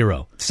absolute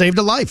hero. Saved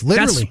a life,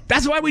 literally.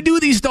 That's why we do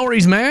these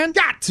stories, man.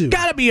 Got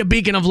to be a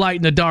beacon of light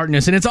in the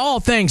darkness, and it's all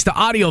thanks to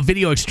Audio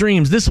Video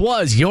Extremes. This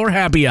was your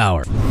happy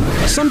hour.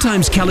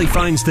 Sometimes Kelly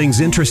finds things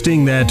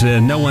interesting that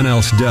no one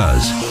else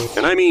does.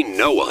 And I mean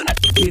no one.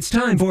 It's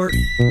time for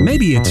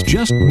Maybe It's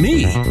Just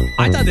Me.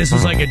 I thought this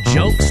was like a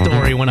joke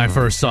story when I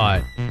first saw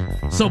it.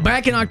 So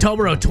back in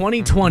October of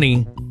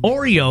 2020,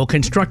 Oreo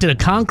constructed a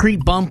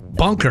concrete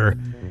bunker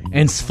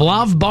in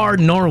Svalbard,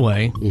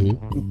 Norway,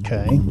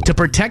 to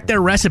protect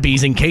their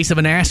recipes in case of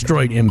an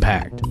asteroid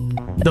impact.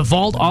 The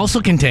vault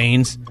also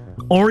contains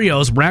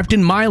Oreos wrapped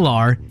in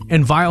Mylar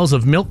and vials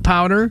of milk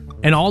powder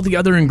and all the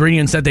other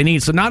ingredients that they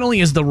need. So not only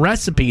is the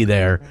recipe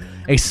there,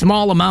 a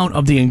small amount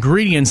of the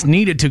ingredients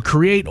needed to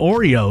create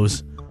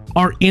Oreos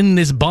are in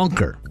this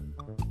bunker.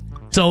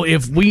 So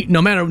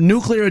no matter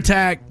nuclear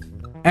attack,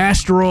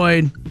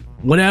 asteroid,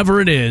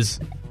 whatever it is,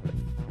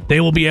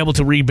 they will be able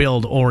to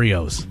rebuild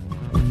Oreos.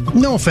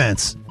 No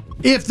offense.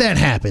 If that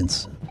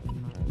happens,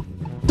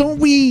 don't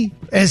we,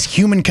 as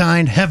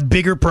humankind, have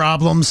bigger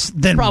problems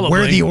than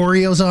where the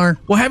Oreos are?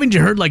 Well, haven't you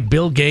heard like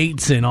Bill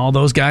Gates and all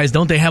those guys?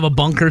 Don't they have a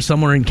bunker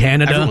somewhere in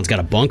Canada? Everyone's got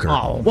a bunker.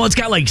 Oh. Well, it's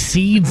got like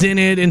seeds in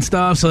it and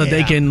stuff so that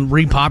they can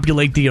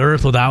repopulate the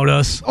earth without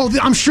us. Oh,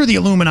 I'm sure the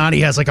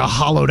Illuminati has like a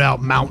hollowed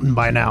out mountain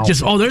by now.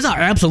 There's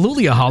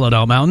absolutely a hollowed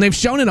out mountain. They've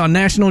shown it on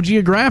National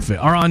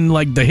Geographic or on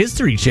like the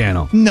History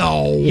Channel.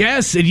 No.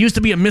 Yes, it used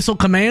to be a missile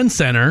command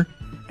center.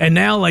 And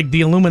now, like,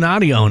 the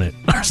Illuminati own it,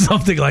 or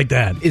something like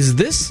that. Is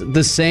this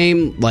the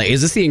same,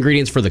 is this the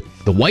ingredients for the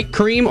white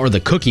cream or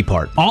the cookie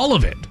part? All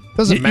of it.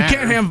 Doesn't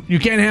matter. You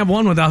can't have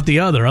one without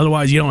the other,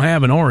 otherwise you don't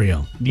have an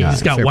Oreo. You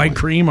just got white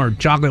cream or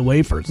chocolate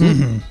wafers.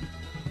 Mm-hmm.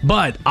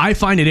 But I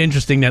find it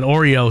interesting that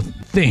Oreo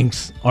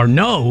thinks or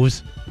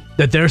knows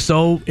that they're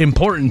so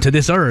important to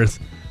this earth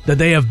that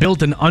they have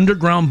built an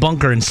underground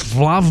bunker in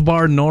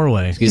Svalbard,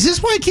 Norway. Is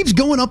this why it keeps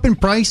going up in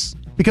price?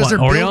 Because they're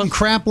Oreos? building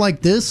crap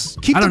like this?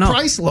 Keep the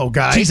price low,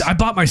 guys. Jeez, I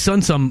bought my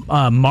son some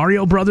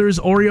Mario Brothers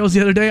Oreos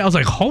the other day. I was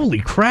like, holy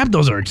crap,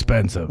 those are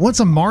expensive.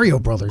 What's a Mario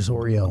Brothers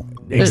Oreo?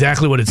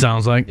 Exactly what it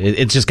sounds like.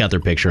 It's just got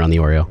their picture on the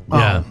Oreo.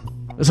 Yeah.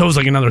 So it was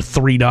like another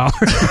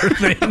 $3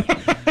 thing.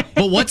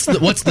 But what's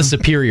the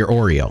superior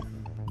Oreo?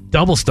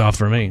 Double stuff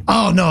for me.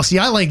 Oh, no. See,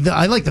 I like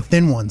the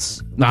thin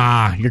ones.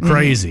 Nah, you're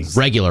crazy.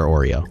 Regular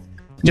Oreo.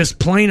 Just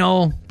plain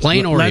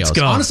Oreos. Let's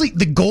go. Honestly,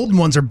 the golden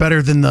ones are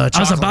better than the chocolate.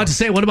 I was about to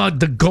say, what about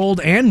the gold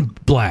and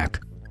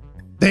black?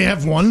 They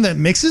have one that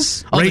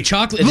mixes? Oh, the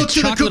chocolate. It's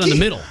chocolate in the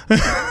middle.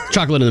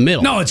 Chocolate in the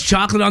middle. No, it's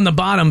chocolate on the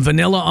bottom,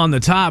 vanilla on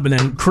the top, and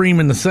then cream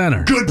in the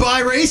center.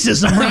 Goodbye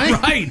racism,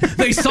 right? Right.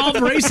 They solved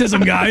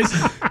racism, guys.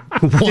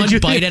 One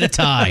bite at a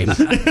time.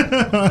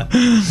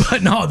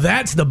 But no,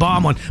 that's the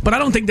bomb one. But I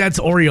don't think that's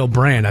Oreo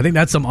brand. I think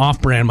that's some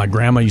off-brand my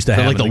grandma used to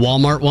have. Like the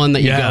Walmart one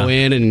that you go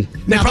in and...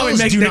 They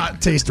probably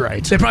not taste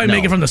right. They probably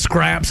make it from the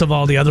scraps of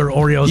all the other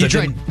Oreos. You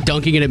try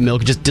dunking it in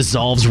milk, it just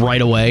dissolves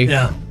right away.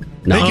 Yeah.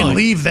 No. They can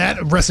leave that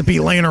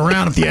recipe laying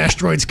around if the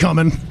asteroid's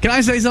coming. Can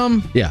I say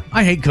something? Yeah.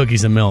 I hate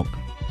cookies and milk.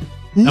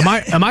 Am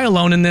I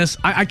alone in this?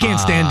 I can't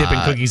stand dipping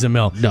cookies in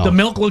milk. No. The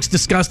milk looks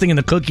disgusting and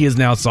the cookie is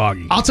now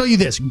soggy. I'll tell you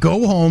this.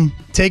 Go home,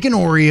 take an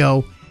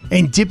Oreo,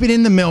 and dip it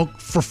in the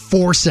milk for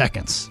 4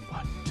 seconds.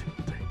 1, 2,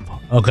 3, 4.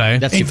 Okay.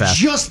 That's too fast.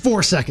 Just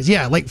 4 seconds.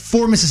 Yeah, like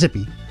 4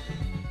 Mississippi.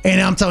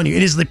 And I'm telling you,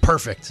 it is the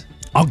perfect.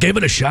 I'll give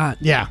it a shot.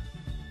 Yeah.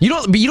 You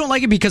don't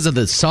like it because of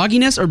the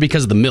sogginess or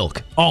because of the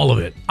milk? All of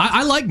it.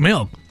 I like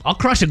milk. I'll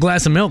crush a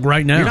glass of milk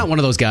right now. You're not one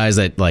of those guys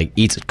that like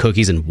eats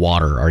cookies and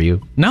water, are you?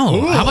 No.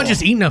 Ooh. How about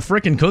just eating a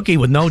freaking cookie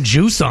with no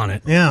juice on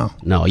it? Yeah.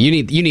 No, you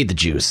need the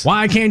juice.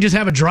 Why I can't just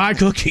have a dry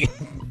cookie?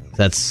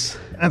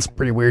 That's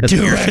pretty weird,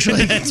 too,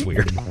 actually. That's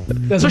weird.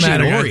 Doesn't Especially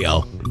matter. an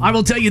Oreo. I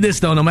will tell you this,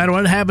 though. No matter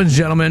what happens,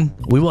 gentlemen,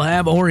 we will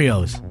have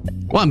Oreos.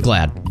 Well, I'm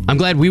glad. I'm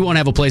glad we won't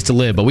have a place to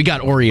live, but we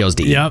got Oreos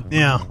to eat. Yep.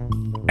 Yeah.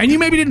 And you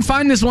maybe didn't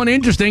find this one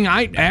interesting.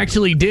 I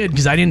actually did,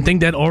 because I didn't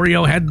think that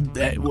Oreo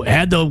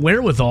had the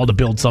wherewithal to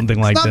build something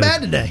like this. It's not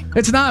bad today.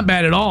 It's not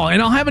bad at all.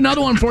 And I'll have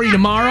another one for you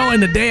tomorrow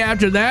and the day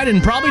after that,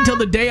 and probably till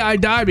the day I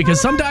die,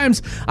 because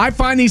sometimes I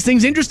find these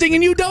things interesting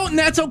and you don't, and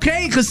that's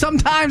okay, because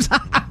sometimes...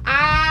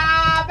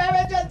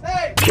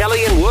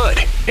 Kelly and Wood.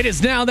 It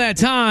is now that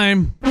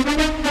time to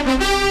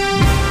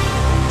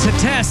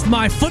test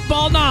my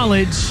football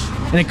knowledge,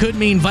 and it could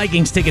mean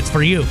Vikings tickets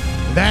for you.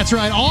 That's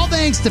right. All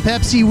thanks to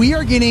Pepsi, we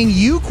are getting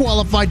you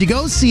qualified to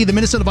go see the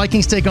Minnesota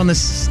Vikings take on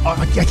this.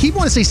 I keep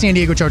wanting to say San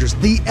Diego Chargers,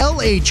 the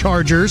LA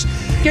Chargers.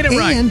 Get it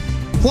right. And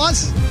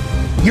plus,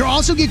 you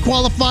also get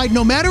qualified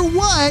no matter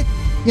what,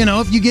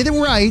 if you get it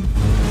right,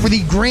 for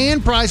the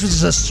grand prize, which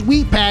is a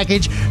sweet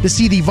package to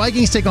see the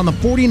Vikings take on the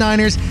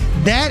 49ers.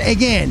 That,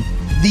 again,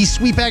 the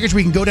sweet package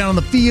where you can go down on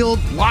the field,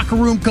 locker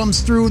room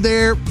comes through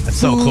there. That's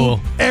so cool.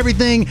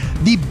 Everything.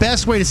 The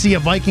best way to see a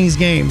Vikings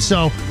game.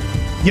 So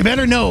you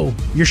better know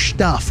your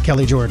stuff,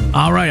 Kelly Jordan.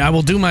 All right, I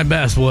will do my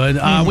best, Wood.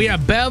 We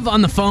have Bev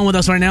on the phone with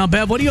us right now.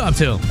 Bev, what are you up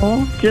to?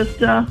 Oh, just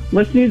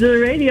listening to the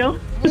radio.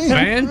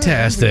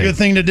 Fantastic. Good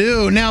thing to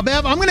do. Now,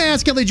 Bev, I'm going to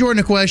ask Kelly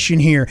Jordan a question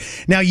here.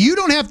 Now, you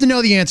don't have to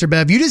know the answer,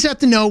 Bev. You just have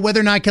to know whether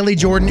or not Kelly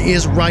Jordan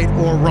is right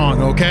or wrong,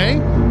 okay?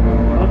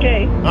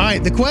 Okay. All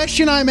right, the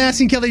question I'm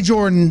asking Kelly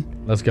Jordan.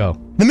 Let's go.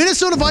 The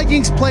Minnesota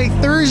Vikings play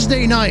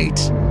Thursday night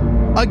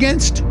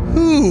against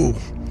who?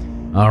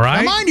 All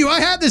right. Now, mind you, I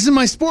had this in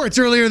my sports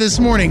earlier this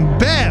morning.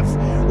 Bev,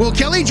 will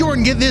Kelly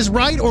Jordan get this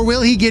right or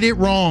will he get it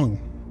wrong?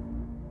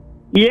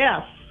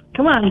 Yes.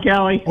 Come on,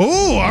 Kelly.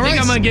 Oh, all right. I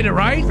think I'm going to get it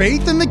right.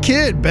 Faith in the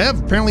kid. Bev,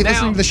 apparently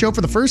listening to the show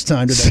for the first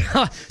time today.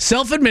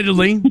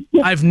 Self-admittedly,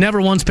 I've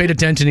never once paid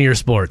attention to your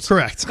sports.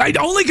 Correct.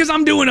 Only because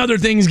I'm doing other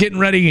things getting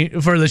ready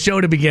for the show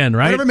to begin,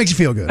 right? Whatever makes you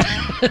feel good.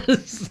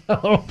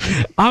 So,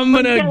 I'm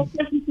going to...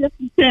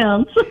 50-50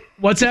 chance.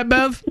 What's that,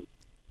 Bev?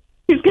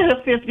 He's got a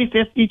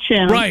 50-50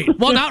 chance. Right.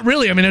 Well, not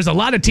really. I mean, there's a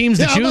lot of teams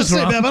to choose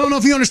from. Bev, I don't know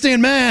if you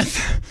understand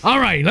math.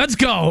 All right, let's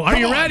go. Are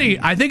you ready?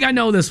 I think I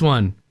know this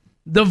one.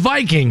 The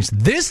Vikings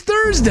this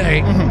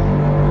Thursday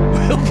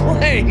will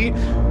play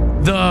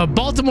the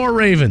Baltimore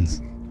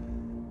Ravens.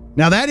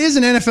 Now, that is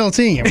an NFL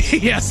team.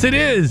 Yes, it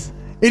is.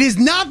 It is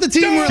not the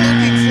team we're looking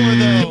for,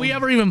 though. Did we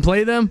ever even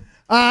play them?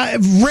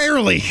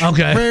 Rarely.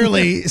 Okay.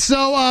 Rarely.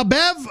 So,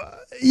 Bev,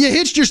 you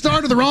hitched your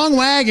start to the wrong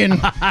wagon.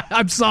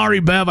 I'm sorry,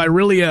 Bev. I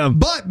really am.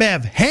 But,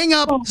 Bev, hang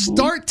up.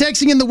 Start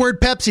texting in the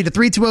word Pepsi to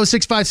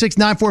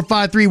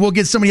 320-656-9453. We'll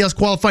get somebody else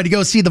qualified to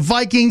go see the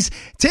Vikings,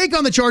 take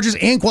on the Chargers,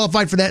 and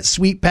qualified for that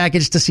sweet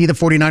package to see the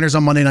 49ers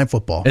on Monday Night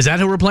Football. Is that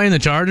who we're playing, the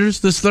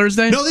Chargers, this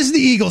Thursday? No, this is the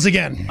Eagles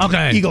again.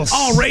 Okay. Eagles.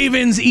 Oh,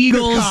 Ravens,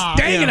 Eagles.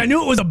 Dang it, I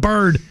knew it was a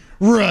bird.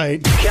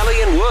 Right.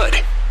 Kelly and Wood.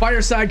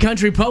 Fireside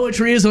Country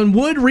Poetry is when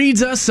Wood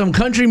reads us some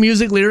country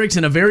music lyrics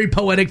in a very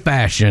poetic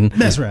fashion.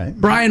 That's right.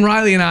 Brian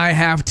Riley and I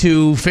have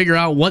to figure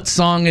out what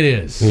song it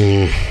is.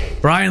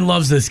 Brian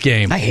loves this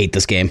game. I hate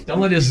this game. Don't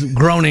let his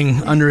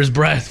groaning under his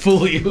breath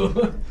fool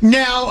you.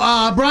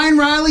 Now, Brian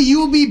Riley, you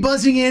will be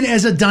buzzing in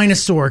as a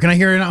dinosaur. Can I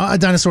hear a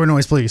dinosaur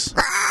noise, please?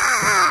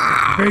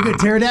 Very good.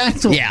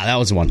 Pterodactyl. Yeah, that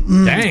was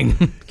one. Dang.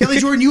 Kelly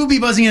Jordan, you will be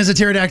buzzing in as a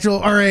pterodactyl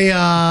or a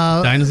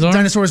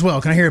dinosaur as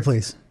well. Can I hear it,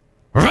 please?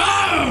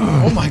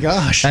 Oh, my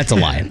gosh. That's a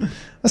lion.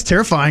 That's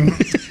terrifying.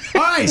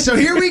 All right, so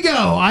here we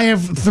go. I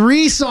have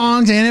 3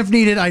 songs, and if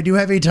needed, I do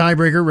have a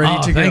tiebreaker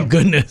ready to go. Thank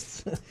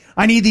goodness.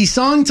 I need the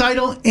song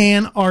title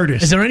and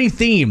artist. Is there any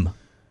theme?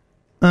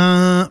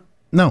 No.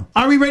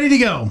 Are we ready to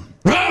go?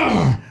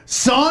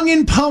 Song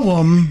and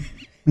poem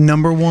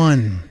number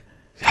 1.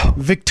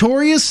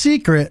 Victoria's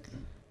Secret.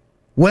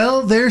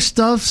 Well, their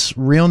stuff's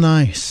real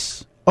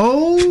nice.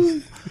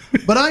 Oh,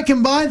 but I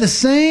can buy the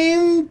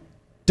same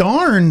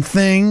darn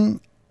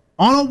thing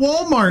on a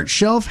Walmart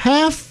shelf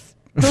half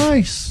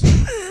price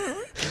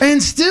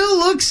and still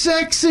look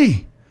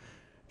sexy.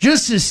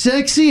 Just as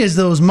sexy as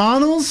those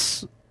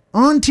models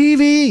on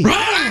TV.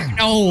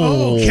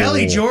 Oh,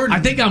 Kelly Jordan. I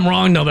think I'm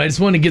wrong, though, but I just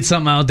want to get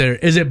something out there.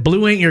 Is it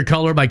Blue Ain't Your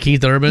Color by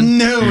Keith Urban?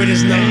 No, it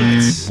is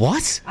not.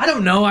 What? I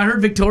don't know. I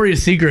heard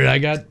Victoria's Secret.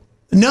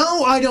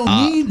 No, I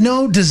don't need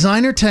no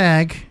designer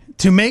tag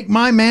to make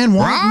my man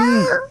want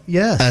me.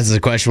 Yes. That's the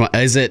question.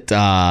 Is it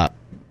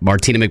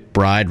Martina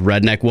McBride,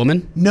 Redneck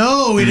Woman?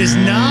 No, it is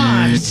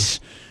not.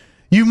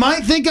 You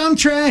might think I'm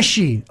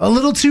trashy, a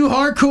little too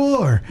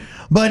hardcore,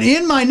 but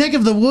in my neck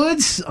of the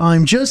woods,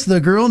 I'm just the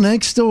girl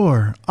next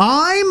door.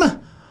 I'm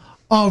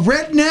a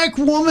redneck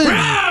woman.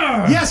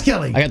 Yes,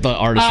 Kelly. I got the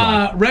artist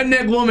wrong.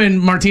 Redneck Woman,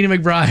 Martina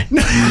McBride.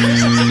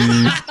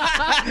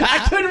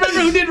 I couldn't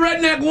remember who did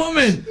Redneck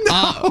Woman.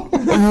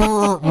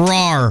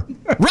 Rar.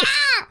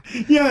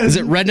 Yes. Is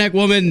it Redneck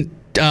Woman,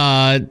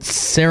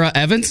 Sarah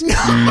Evans?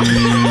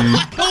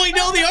 Oh, we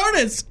know the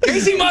artist.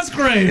 Casey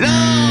Musgrave.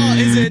 No,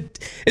 is it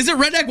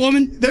Redneck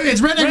Woman?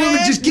 It's Redneck Woman.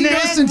 Just keep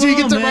listening until you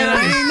get the right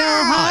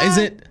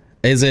artist.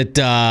 Is it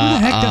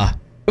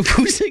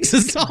Who sings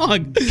the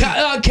song?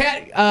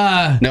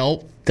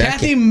 No.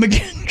 Kathy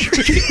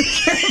McKendry.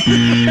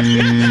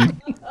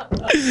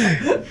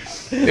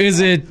 Is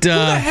it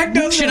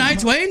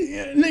Shania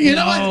Twain? You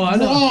know what?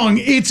 Wrong.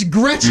 It's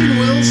Gretchen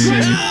Wilson.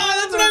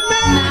 That's what I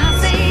meant. I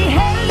say,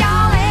 hey,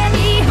 y'all, and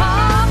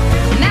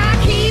yeehaw.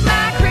 Now keep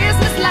my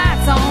Christmas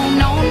lights on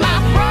my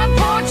front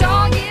porch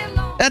all year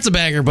long. That's a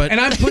banger, but... And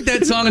I put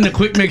that song in the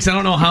quick mix I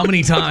don't know how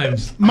many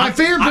times. My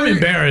favorite part I'm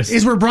embarrassed.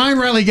 is where Brian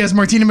Riley guessed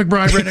Martina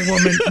McBride, Redneck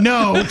Woman.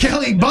 No,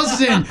 Kelly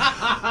buzzes in.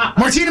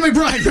 Martina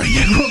McBride,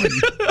 Redneck Woman.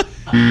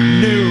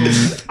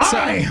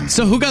 No.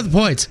 So who got the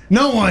points?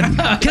 No one.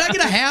 Can I get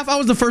a half? I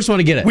was the first one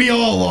to get it. We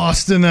all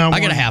lost in that one. I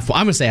got a half.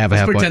 I'm going to say I have a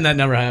half Pretend point. that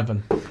never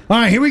happened. All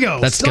right, here we go.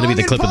 That's going to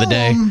be the clip of the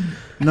day.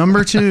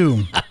 Number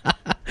 2.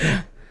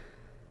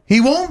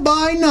 He won't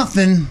buy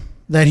nothing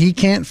that he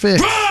can't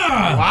fix.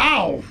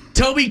 Wow.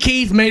 Toby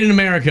Keith, Made in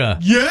America.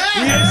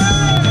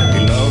 Yes.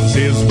 He loves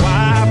his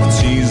wife, and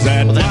she's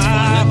that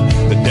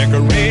wife that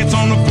decorates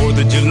on the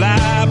 4th of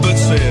July, but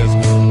says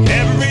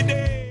every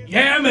day.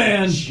 Yeah,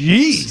 man.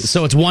 Jeez.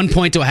 So it's 1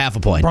 point to a half a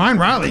point. Brian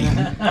Riley,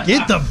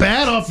 get the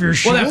bat off your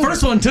shoulder. Well, that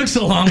first one took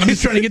so long. I'm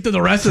just trying to get through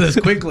the rest of this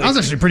quickly. That was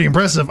actually pretty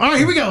impressive. All right,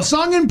 here we go.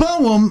 Song and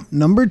poem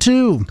number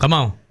 2. Come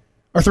on.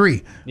 Or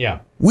 3. Yeah.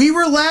 We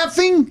were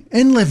laughing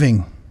and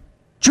living,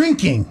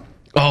 drinking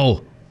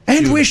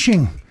and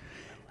wishing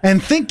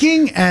and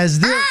thinking as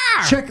the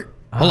checker.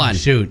 Hold on.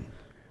 Shoot.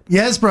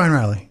 Yes, Brian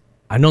Riley.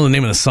 I know the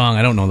name of the song.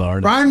 I don't know the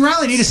artist. Brian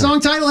Riley, need a song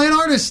title and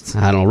artist.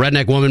 I don't know.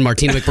 Redneck Woman,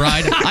 Martina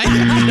McBride. I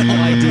have no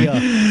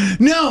idea.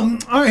 No.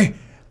 All right.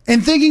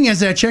 And thinking as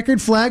that checkered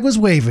flag was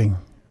waving,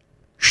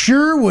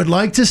 sure would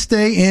like to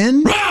stay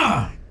in.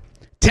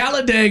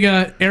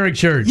 Talladega, Eric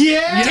Church.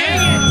 Yeah.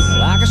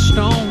 Like a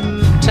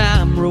stone,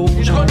 time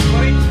rolls on.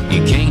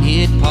 You can't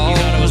hit pause.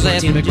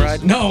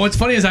 No, what's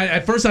funny is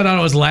at first I thought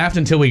I was laughed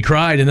until we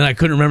cried, and then I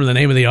couldn't remember the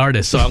name of the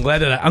artist. So I'm glad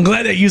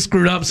that you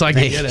screwed up so I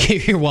can get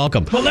it. You're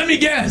welcome. But let me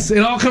guess, it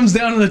all comes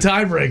down to the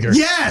tiebreaker.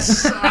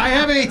 Yes, I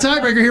have a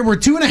tiebreaker here. We're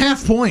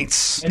 2.5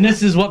 points. And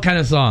this is what kind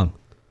of song?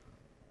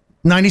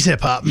 90s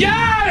hip hop.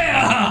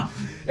 Yeah.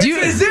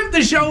 It's as if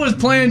the show was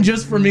planned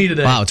just for me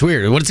today. Wow, it's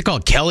weird. What is it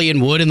called? Kelly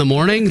and Wood in the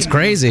morning? It's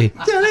crazy.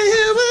 All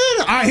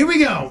right, here we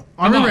go.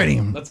 Are we ready?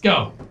 Let's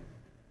go.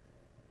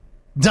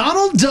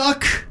 Donald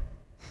Duck,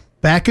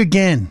 back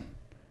again.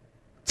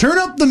 Turn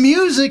up the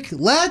music.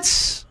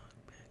 Let's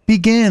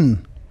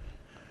begin.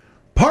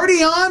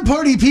 Party on,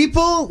 party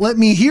people. Let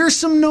me hear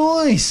some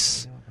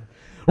noise.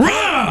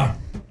 Rah!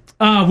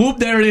 Whoop,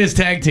 there it is,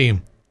 tag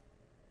team.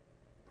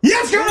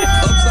 Yes, girl!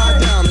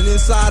 Upside down and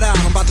inside out.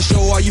 I'm about to show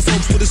all you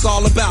folks what it's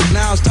all about.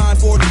 Now it's time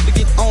for us to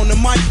get on the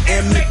mic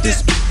and make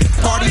this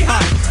party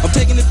hot. I'm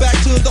taking it back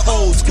to the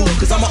old school,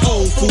 cause I'm an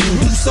old fool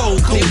who's so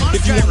cool.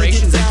 If you want to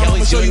get down, I'm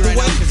gonna show you the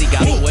way. Because he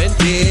got the win.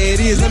 Yeah,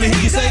 it is. Let me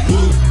hear you say,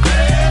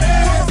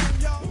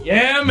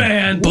 yeah,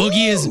 man.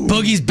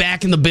 Boogie's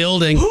back in the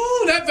building.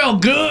 Ooh, that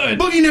felt good.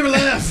 Boogie never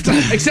left.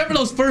 Except for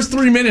those first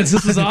 3 minutes.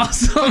 This is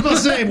awesome. I was going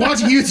to say,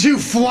 watching you two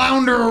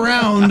flounder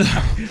around.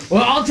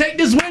 Well, I'll take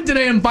this win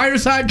today in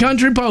Fireside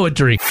Country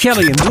Poetry.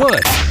 Kelly and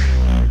Wood.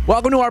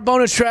 Welcome to our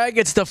bonus track.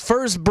 It's the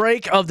first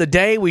break of the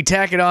day. We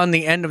tack it on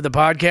the end of the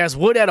podcast.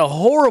 Wood had a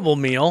horrible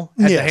meal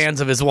at the hands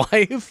of his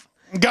wife.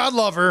 God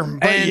love her.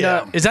 But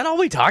and is that all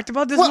we talked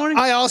about this morning?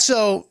 I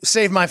also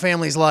saved my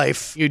family's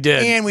life. You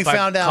did. And we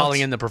found out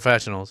calling in the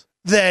professionals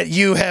that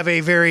you have a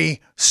very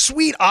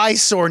sweet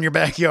eyesore in your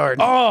backyard.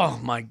 Oh,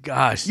 my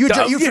gosh. You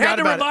had forgot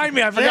to about remind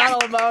me. I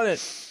forgot all about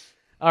it.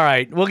 All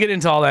right. We'll get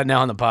into all that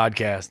now on the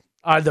podcast.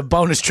 The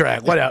bonus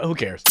track. What? Who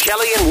cares?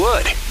 Kelly and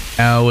Wood.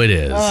 Oh, it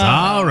is.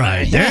 All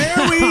right.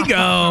 There we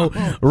go.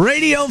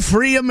 Radio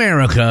Free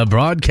America,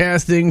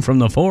 broadcasting from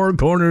the four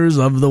corners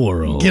of the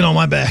world. Get on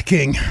my back,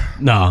 King.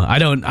 No, I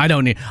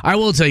don't need. I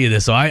will tell you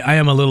this, though. I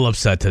am a little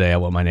upset today at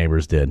what my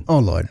neighbors did. Oh,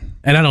 Lord.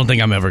 And I don't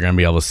think I'm ever going to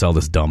be able to sell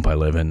this dump I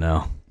live in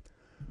now.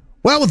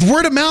 Well, with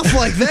word of mouth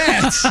like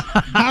that,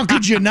 how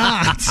could you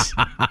not?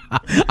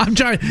 I'm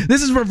trying.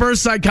 This is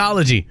reverse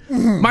psychology.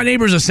 My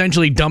neighbors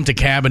essentially dumped a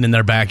cabin in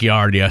their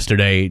backyard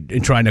yesterday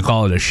and trying to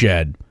call it a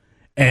shed.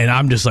 And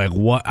I'm just like,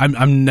 what?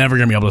 I'm never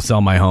going to be able to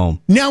sell my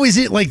home. Now, is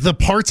it like the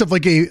parts of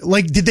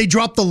did they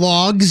drop the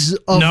logs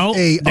of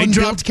a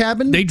unbuilt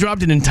cabin? They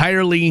dropped an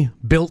entirely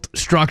built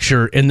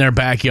structure in their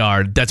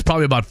backyard that's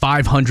probably about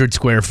 500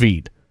 square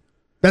feet.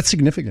 That's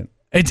significant.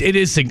 It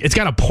is. It's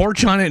got a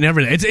porch on it and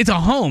everything. It's a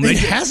home. It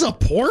has a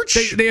porch?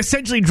 They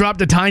essentially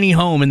dropped a tiny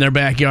home in their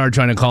backyard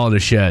trying to call it a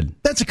shed.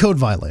 That's a code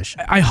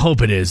violation. I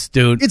hope it is,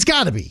 dude. It's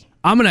got to be.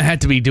 I'm going to have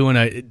to be doing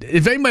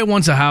if anybody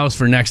wants a house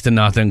for next to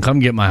nothing, come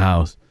get my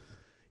house.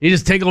 You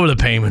just take over the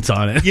payments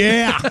on it.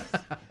 Yeah.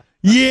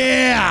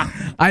 Yeah.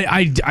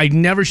 I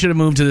never should have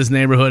moved to this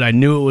neighborhood. I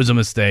knew it was a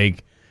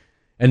mistake.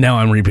 And now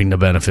I'm reaping the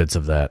benefits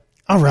of that.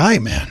 All right,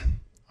 man.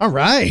 All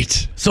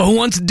right. So who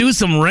wants to do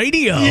some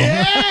radio?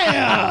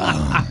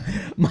 Yeah.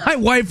 My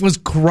wife was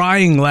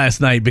crying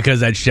last night because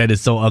that shed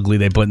is so ugly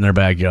they put in their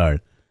backyard.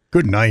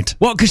 Good night.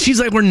 Well, because she's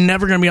like, we're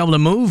never going to be able to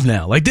move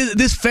now. Like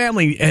this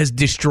family has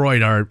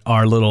destroyed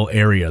our little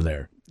area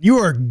there. You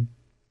are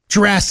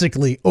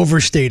drastically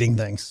overstating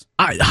things.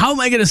 How am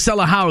I going to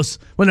sell a house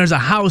when there's a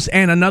house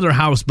and another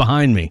house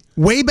behind me?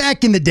 Way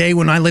back in the day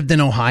when I lived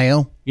in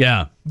Ohio,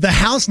 yeah, the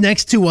house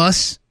next to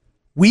us,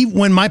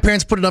 when my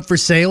parents put it up for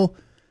sale,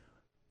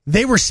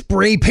 they were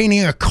spray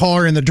painting a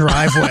car in the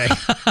driveway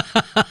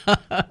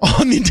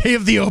on the day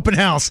of the open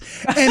house,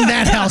 and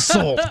that house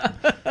sold.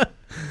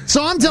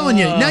 So I'm telling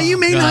you, now you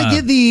may not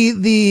get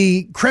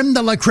the creme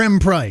de la creme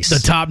price, the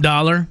top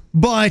dollar,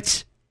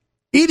 but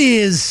it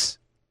is,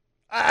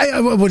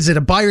 what is it,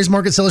 a buyer's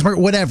market, seller's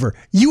market, whatever.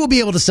 You will be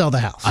able to sell the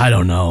house. I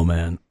don't know,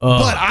 man.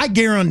 But I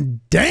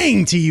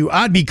guarantee to you,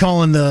 I'd be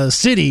calling the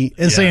city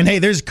and saying, hey,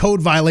 there's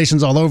code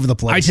violations all over the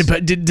place.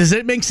 Does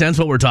it make sense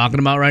what we're talking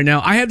about right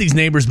now? I have these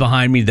neighbors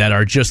behind me that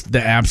are just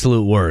the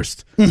absolute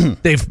worst.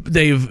 Mm-hmm.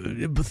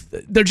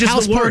 They're just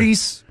house the worst.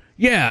 Parties.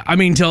 Yeah, I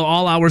mean, till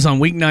all hours on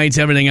weeknights,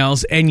 everything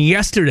else. And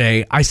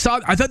yesterday, I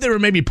thought they were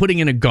maybe putting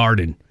in a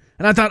garden.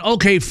 And I thought,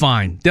 okay,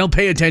 fine. They'll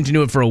pay attention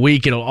to it for a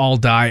week. It'll all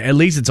die. At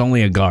least it's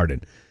only a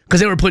garden.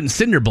 Because they were putting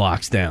cinder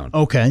blocks down.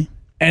 Okay.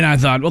 And I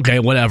thought, okay,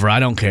 whatever. I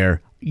don't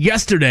care.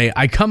 Yesterday,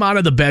 I come out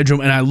of the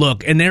bedroom and I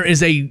look, and there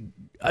is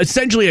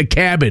essentially a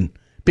cabin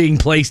being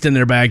placed in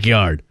their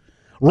backyard.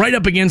 Right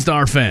up against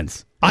our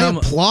fence. I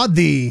applaud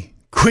the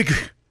quick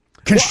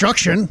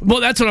construction. Well,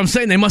 that's what I'm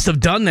saying. They must have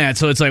done that.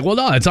 So it's like, well,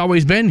 no, it's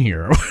always been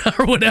here.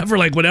 Or whatever.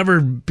 Like,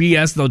 whatever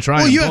BS they'll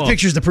try. Well, you have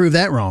pictures to prove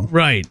that wrong.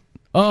 Right.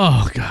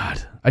 Oh,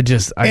 God.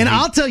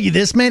 I'll tell you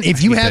this, man.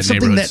 If you have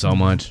something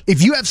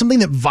if you have something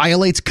that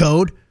violates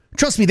code,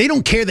 trust me, they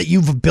don't care that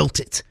you've built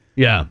it.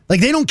 Yeah.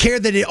 Like, they don't care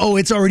that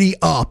it's already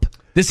up.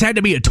 This had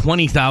to be a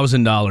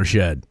 $20,000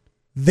 shed.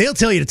 They'll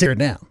tell you to tear it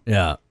down.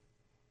 Yeah.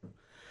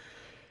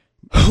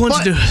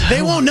 But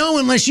they won't know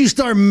unless you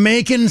start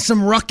making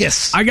some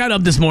ruckus. I got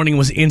up this morning and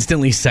was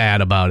instantly sad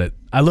about it.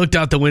 I looked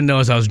out the window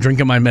as I was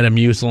drinking my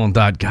Metamucil and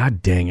thought,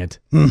 God dang it.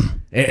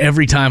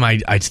 Every time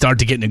I start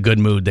to get in a good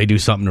mood, they do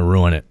something to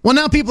ruin it. Well,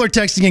 now people are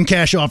texting in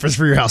cash offers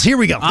for your house. Here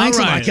we go. Thanks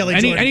a lot, Kelly.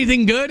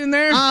 Anything good in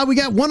there? We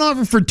got one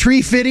offer for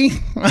tree fitting.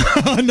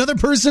 Another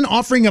person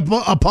offering a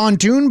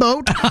pontoon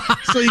boat.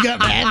 So you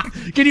got that.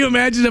 Can you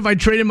imagine if I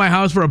traded my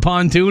house for a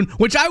pontoon?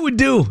 Which I would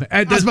do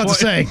at this point. I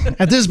was about to say,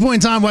 at this point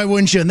in time, why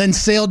wouldn't you? And then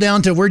sail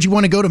down to, where'd you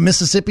want to go, to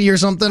Mississippi or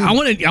something? I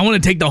want to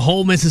take the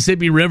whole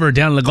Mississippi River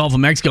down to the Gulf of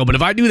Mexico. But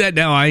if I do that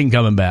now, I ain't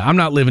coming back. I'm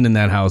not living in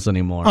that house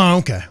anymore. Oh,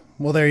 okay.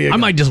 Well, there you go. I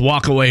might just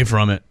walk away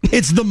from it.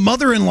 It's the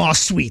mother-in-law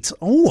suite.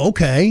 Oh,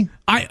 okay.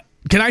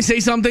 Can I say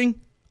something?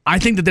 I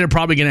think that they're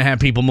probably going to have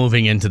people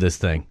moving into this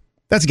thing.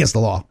 That's against the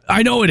law.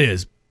 I know it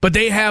is. But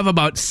they have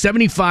about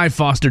 75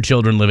 foster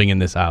children living in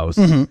this house.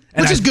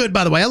 Mm-hmm. Which is good,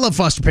 by the way. I love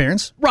foster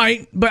parents.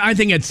 Right. But I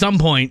think at some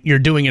point you're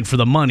doing it for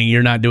the money.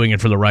 You're not doing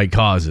it for the right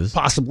causes.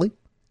 Possibly.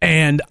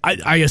 And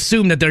I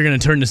assume that they're going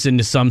to turn this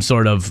into some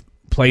sort of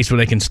place where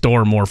they can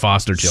store more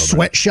foster children.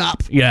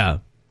 Sweatshop. Yeah.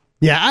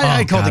 Yeah,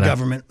 I call the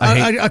government.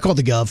 I call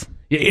the gov.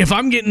 If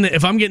I'm getting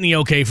the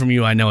okay from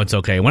you, I know it's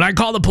okay. When I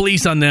call the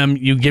police on them,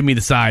 you give me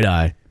the side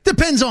eye.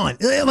 Depends on.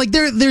 Like,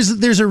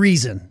 there's a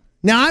reason.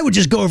 Now, I would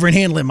just go over and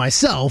handle it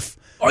myself.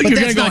 Oh, you're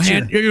going to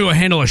go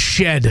handle a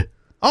shed.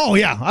 Oh,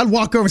 yeah. I'd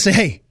walk over and say,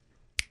 hey,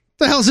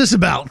 what the hell's this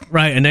about?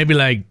 Right, and they'd be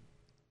like,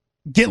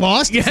 get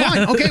lost? Yeah.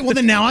 Fine. Okay, well,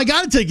 then now I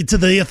got to take it to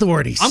the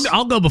authorities.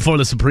 I'll go before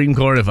the Supreme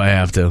Court if I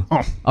have to.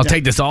 I'll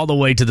take this all the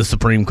way to the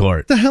Supreme Court.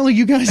 What the hell are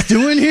you guys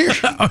doing here?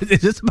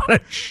 Is this about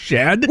a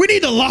shed? We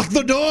need to lock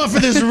the door for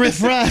this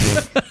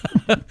riffraff.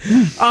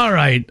 All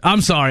right.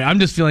 I'm sorry. I'm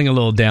just feeling a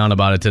little down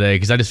about it today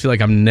because I just feel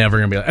like I'm never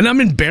going to be... And I'm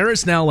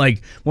embarrassed now,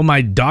 like, when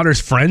my daughter's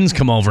friends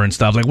come over and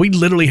stuff. Like, we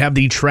literally have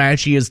the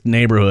trashiest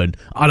neighborhood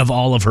out of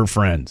all of her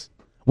friends.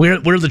 We're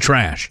the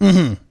trash.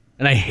 Mm-hmm.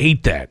 And I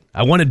hate that.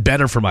 I wanted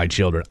better for my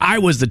children. I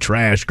was the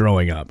trash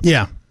growing up.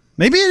 Yeah.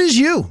 Maybe it is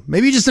you.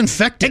 Maybe you just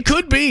infected. It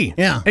could be.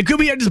 Yeah. It could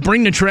be I just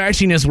bring the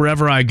trashiness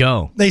wherever I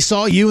go. They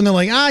saw you and they're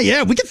like,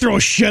 yeah, we can throw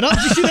shit up.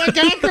 Did you see that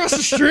guy across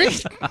the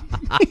street?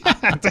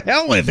 Yeah, to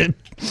hell with it.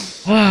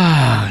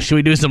 Should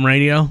we do some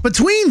radio?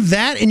 Between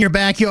that in your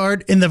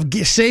backyard and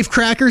the safe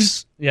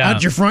crackers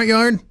out your front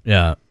yard?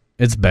 Yeah.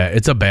 It's bad.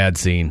 It's a bad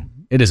scene.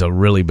 It is a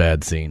really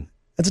bad scene.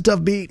 That's a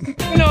tough beat.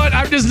 You know what?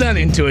 I'm just not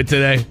into it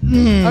today.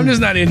 I'm just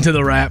not into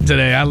the rap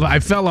today. I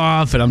fell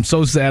off, and I'm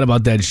so sad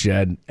about that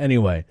shed.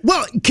 Anyway.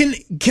 Well,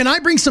 can I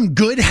bring some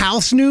good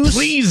house news?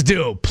 Please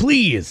do.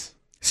 Please.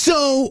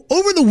 So,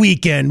 over the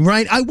weekend,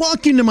 right, I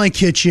walk into my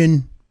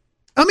kitchen.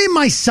 I'm in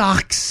my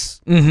socks.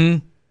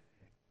 Mm-hmm.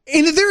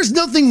 And there's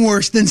nothing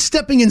worse than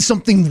stepping in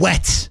something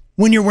wet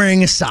when you're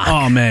wearing a sock.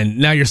 Oh, man.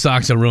 Now your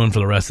socks are ruined for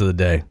the rest of the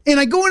day. And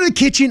I go into the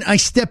kitchen, I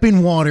step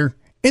in water,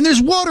 and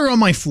there's water on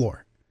my floor.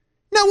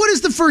 Now, what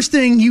is the first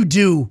thing you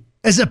do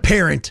as a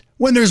parent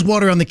when there's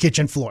water on the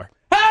kitchen floor?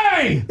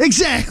 Hey!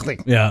 Exactly.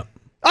 Yeah.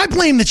 I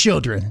blame the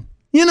children.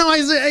 You know,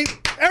 I say, hey,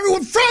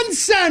 everyone front and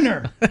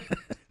center.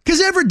 Because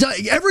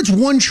Everett's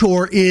one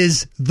chore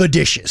is the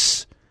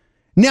dishes.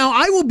 Now,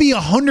 I will be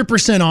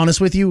 100% honest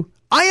with you.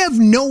 I have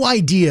no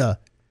idea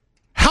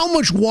how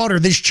much water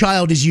this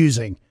child is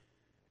using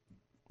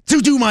to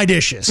do my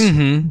dishes.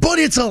 Mm-hmm. But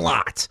it's a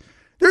lot.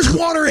 There's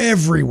water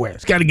everywhere.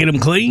 It's got to get them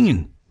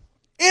clean.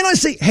 And I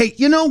say, hey,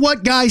 you know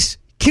what, guys?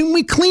 Can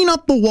we clean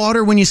up the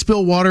water when you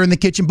spill water in the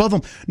kitchen? Both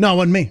of them. No,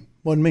 wasn't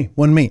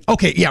me.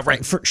 Okay, yeah,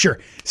 right, for sure.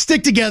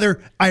 Stick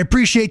together. I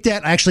appreciate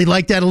that. I actually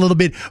like that a little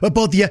bit. But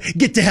both of you,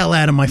 get the hell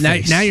out of my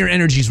face. Now your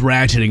energy's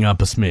ratcheting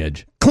up a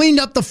smidge. Cleaned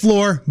up the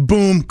floor.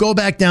 Boom. Go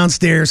back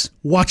downstairs.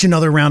 Watch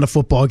another round of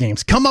football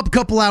games. Come up a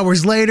couple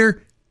hours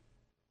later.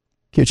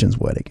 Kitchen's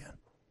wet again.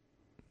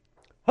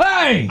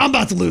 Hey! I'm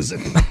about to lose it.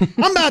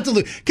 I'm about to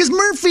lose. Because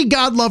Murphy,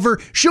 God love her,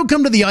 she'll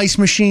come to the ice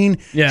machine.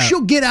 Yeah.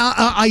 She'll get out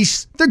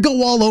ice. They'll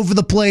go all over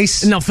the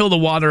place. And they'll fill the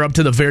water up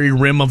to the very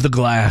rim of the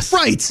glass.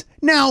 Right.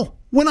 Now,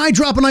 when I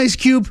drop an ice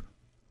cube,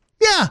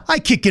 yeah, I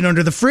kick it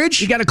under the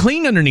fridge. You got to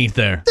clean underneath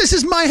there. This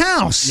is my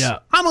house. Yeah.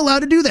 I'm allowed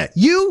to do that.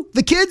 You,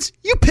 the kids,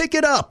 you pick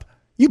it up.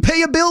 You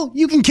pay a bill,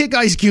 you can kick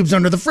ice cubes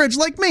under the fridge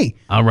like me.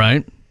 All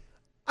right.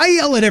 I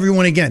yell at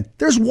everyone again.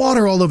 There's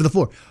water all over the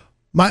floor.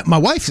 My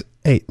wife,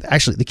 hey,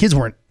 actually, the kids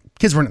weren't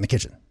in the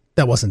kitchen.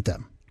 That wasn't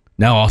them.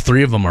 Now all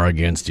three of them are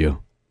against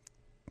you.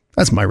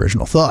 That's my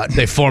original thought.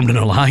 They formed an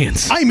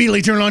alliance. I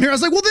immediately turned on here. I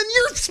was like, well, then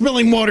you're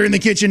spilling water in the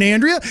kitchen,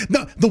 Andrea.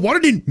 The water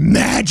didn't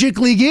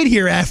magically get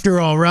here after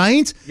all,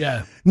 right?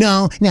 Yeah.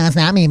 No, it's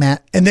not me,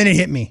 Matt. And then it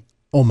hit me.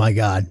 Oh, my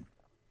God.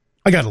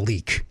 I got a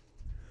leak.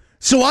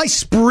 So I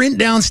sprint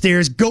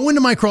downstairs, go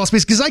into my crawl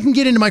space, because I can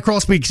get into my crawl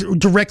space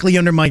directly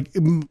under my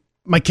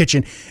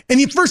kitchen. And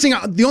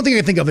the only thing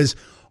I think of is,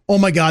 oh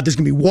my God, there's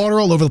going to be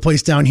water all over the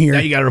place down here. Now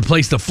you got to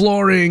replace the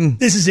flooring.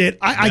 This is it.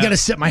 I got to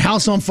set my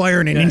house on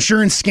fire in an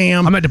insurance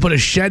scam. I'm going to put a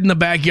shed in the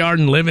backyard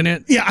and live in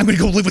it. Yeah, I'm going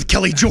to go live with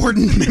Kelly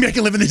Jordan. Maybe I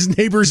can live in his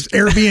neighbor's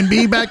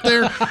Airbnb back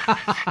there.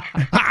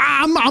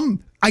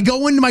 I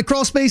go into my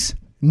crawl space,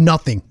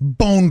 nothing.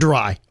 Bone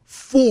dry.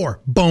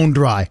 4 bone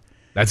dry.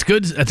 That's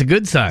good. That's a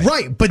good sign.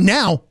 Right, but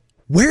now,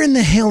 where in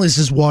the hell is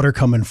this water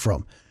coming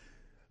from?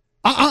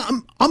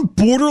 I'm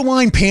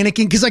borderline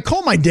panicking because I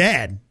call my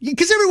dad.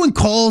 Because everyone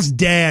calls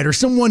dad or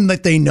someone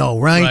that they know,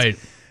 right? Right.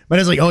 But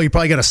it's like, oh, you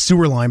probably got a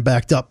sewer line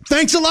backed up.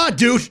 Thanks a lot,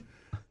 dude.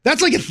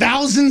 That's like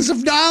thousands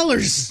of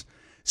dollars.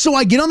 So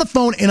I get on the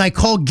phone and I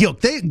call Gilk.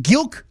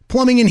 Gilk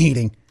Plumbing and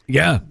Heating.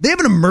 Yeah. They have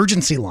an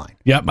emergency line.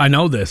 Yep, I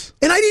know this.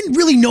 And I didn't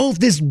really know if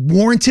this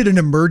warranted an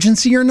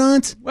emergency or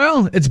not.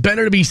 Well, it's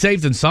better to be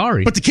safe than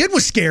sorry. But the kid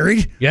was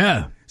scared.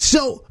 Yeah.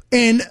 So,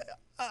 and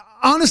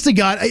honest to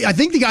God, I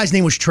think the guy's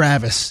name was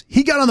Travis.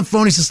 He got on the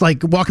phone. He's just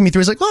like walking me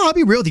through. He's like, "Oh, I'll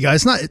be real with you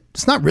guys.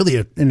 It's not really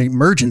an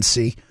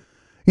emergency."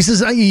 He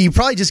says, "You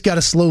probably just got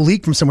a slow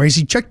leak from somewhere."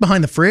 He checked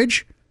behind the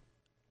fridge.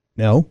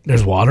 No,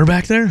 there's water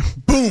back there.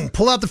 Boom!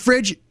 Pull out the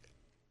fridge.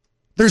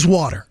 There's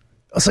water.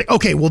 I was like,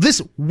 "Okay, well,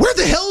 where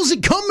the hell is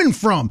it coming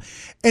from?"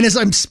 And as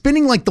I'm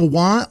spinning like the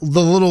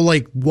little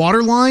like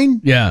water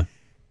line, yeah,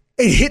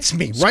 it hits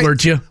me right.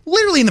 Squirt you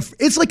literally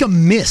it's like a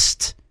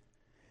mist,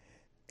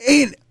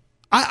 and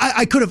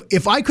I could have,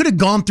 if I could have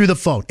gone through the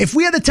phone, if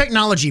we had the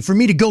technology for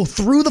me to go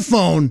through the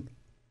phone,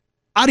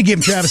 I'd have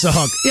given Travis a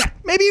hug. Yeah,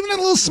 maybe even a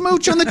little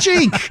smooch on the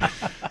cheek.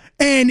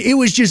 And it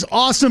was just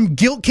awesome.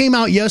 Gilk came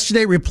out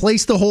yesterday,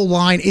 replaced the whole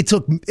line. It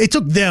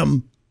took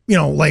them,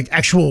 like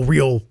actual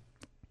real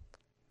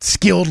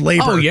skilled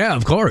labor. Oh, yeah,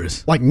 of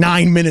course. Like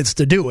 9 minutes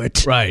to do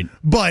it. Right.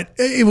 But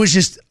it was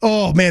just,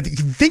 oh, man.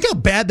 Think how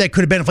bad that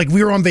could have been if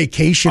we were on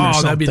vacation or something.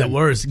 Oh, that'd be the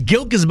worst.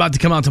 Gilk is about to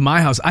come out to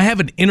my house. I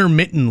have an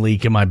intermittent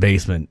leak in my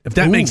basement, if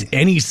that makes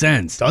any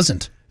sense.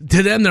 Doesn't.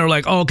 To them, they're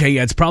like, oh, okay,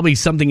 yeah, it's probably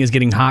something is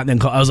getting hot.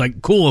 And then I was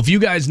like, cool, if you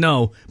guys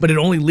know, but it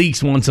only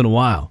leaks once in a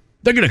while.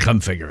 They're going to come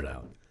figure it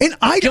out. And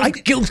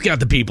Gilk's got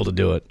the people to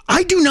do it.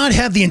 I do not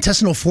have the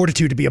intestinal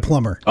fortitude to be a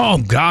plumber. Oh,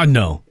 God,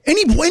 no.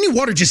 Any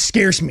water just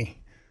scares me.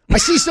 I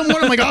see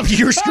someone, I'm like, oh,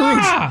 you're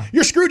screwed.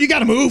 You're screwed. You got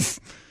to move.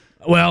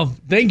 Well,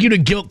 thank you to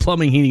Gilk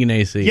Plumbing, Heating, and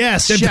AC.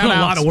 Yes, they've done a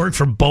lot of work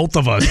for both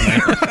of us.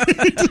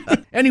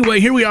 Anyway,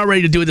 here we are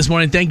ready to do it this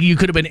morning. Thank you. You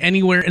could have been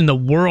anywhere in the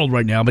world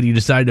right now, but you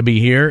decided to be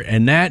here,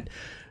 and that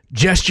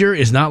gesture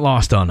is not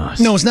lost on us.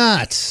 No, it's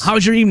not. How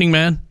was your evening,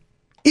 man?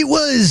 It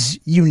was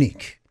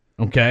unique.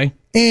 Okay.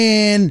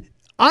 And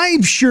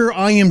I'm sure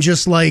I am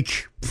just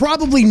like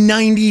probably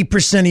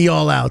 90% of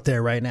y'all out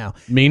there right now.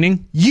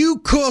 Meaning? You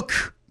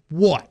cook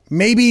what?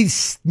 Maybe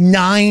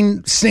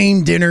 9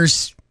 same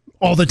dinners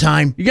all the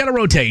time. You got a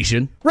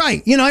rotation.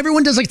 Right.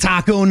 Everyone does like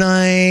taco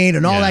night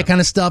and all that kind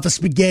of stuff, a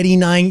spaghetti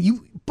night.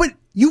 But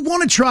you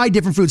want to try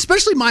different food,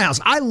 especially my house.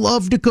 I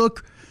love to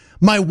cook.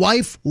 My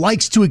wife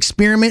likes to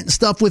experiment and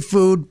stuff with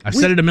food. I've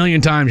said it a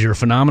million times. You're a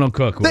phenomenal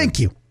cook. Thank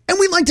you. And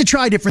we like to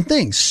try different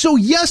things. So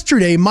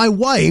yesterday, my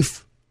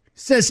wife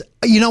says,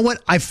 you know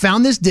what? I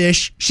found this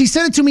dish. She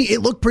sent it to me.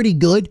 It looked pretty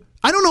good.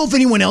 I don't know if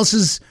anyone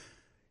else's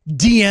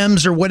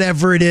DMs or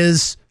whatever it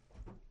is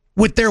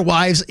with their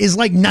wives is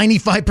like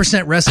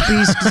 95%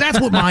 recipes, because that's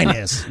what mine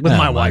is with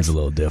my wife. Mine's a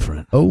little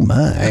different. Oh,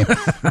 my.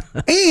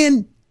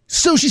 And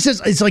so she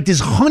says it's like this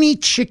honey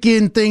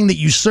chicken thing that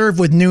you serve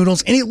with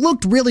noodles, and it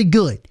looked really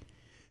good.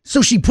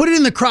 So she put it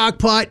in the crock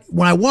pot.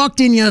 When I walked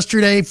in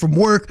yesterday from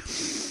work,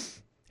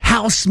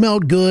 house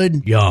smelled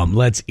good. Yum,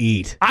 let's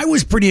eat. I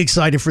was pretty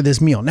excited for this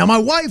meal. Now, my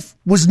wife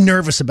was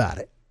nervous about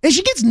it. And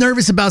she gets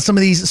nervous about some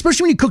of these,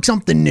 especially when you cook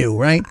something new,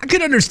 right? I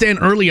could understand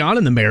early on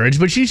in the marriage,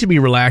 but she should be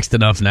relaxed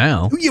enough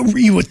now.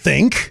 You would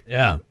think.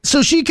 Yeah.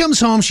 So she comes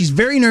home. She's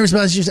very nervous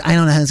about it. She's, I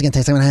don't know how it's going to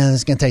taste. I don't know how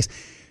it's going to taste.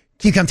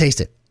 Can you come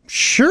taste it?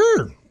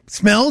 Sure.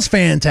 Smells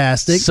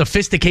fantastic.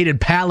 Sophisticated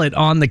palate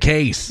on the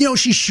case. You know,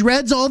 she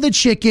shreds all the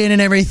chicken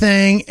and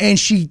everything, and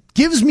she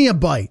gives me a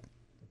bite.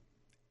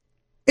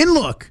 And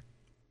look,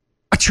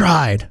 I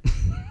tried.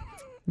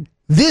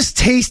 This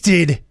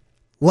tasted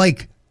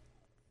like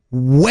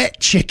wet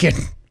chicken.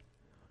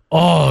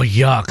 Oh,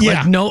 yuck.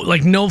 Yeah.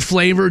 Like no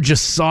flavor,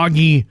 just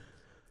soggy.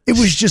 It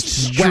was just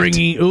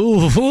stringy.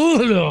 wet.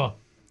 Ooh.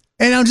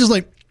 And I'm just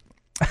like,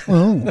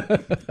 oh.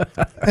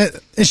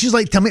 And she's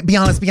like, tell me, be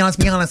honest.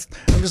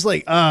 I'm just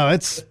like, oh,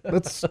 that's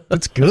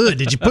good.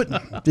 Did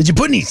you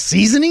put any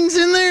seasonings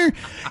in there?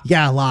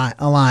 Yeah, a lot.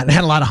 It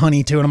had a lot of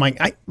honey too. And I'm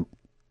like, I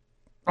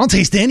don't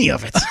taste any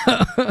of it.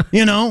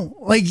 You know,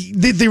 like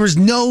there was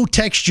no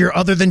texture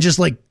other than just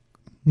like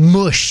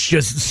mush,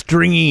 just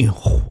stringy,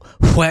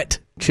 wet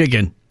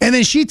chicken. And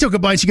then she took a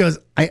bite. She goes,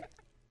 I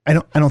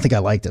don't think I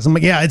like this. I'm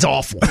like, yeah, it's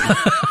awful.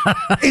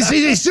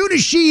 As soon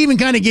as she even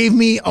kind of gave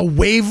me a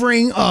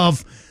wavering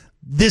of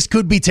this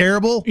could be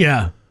terrible.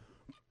 Yeah.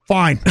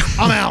 Fine.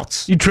 I'm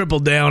out. You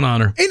tripled down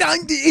on her. And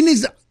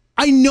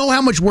I know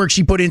how much work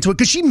she put into it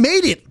because she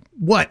made it,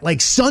 like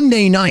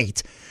Sunday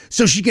night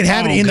so she could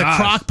have it in the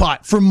crock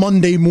pot for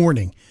Monday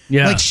morning.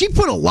 Yeah. Like she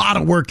put a lot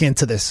of work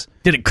into this.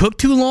 Did it cook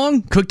too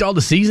long? Cooked all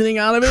the seasoning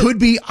out of it? Could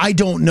be. I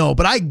don't know.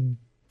 But I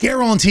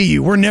guarantee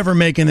you we're never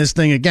making this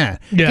thing again.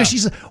 Yeah. Because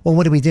she's like, well,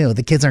 what do we do?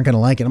 The kids aren't going to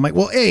like it. I'm like,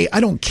 well, I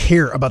don't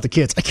care about the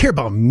kids. I care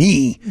about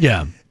me.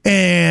 Yeah.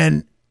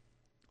 And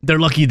they're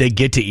lucky they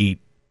get to eat.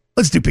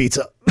 Let's do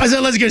pizza. I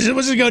said, let's just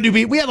go do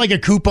pizza. We had like a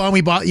coupon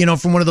we bought,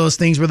 from one of those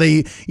things where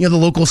they, the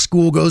local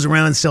school goes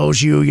around and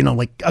sells you,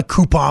 like a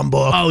coupon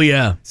book. Oh,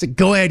 yeah. So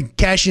go ahead,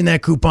 cash in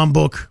that coupon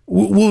book.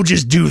 We'll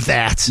just do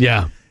that.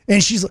 Yeah.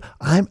 And she's like,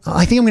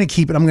 I think I'm going to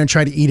keep it. I'm going to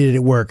try to eat it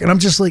at work. And I'm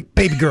just like,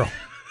 baby girl.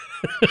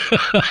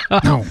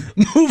 No.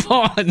 Move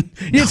on.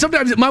 Yeah,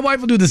 sometimes my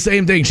wife will do the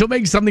same thing. She'll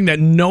make something that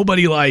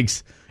nobody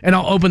likes, and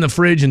I'll open the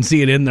fridge and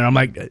see it in there. I'm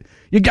like,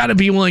 you got to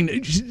be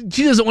willing.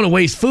 She doesn't want to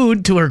waste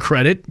food, to her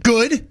credit.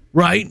 Good.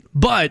 Right?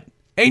 But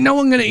ain't no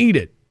one going to eat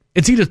it.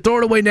 It's either throw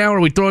it away now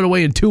or we throw it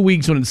away in 2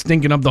 weeks when it's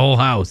stinking up the whole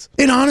house.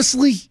 And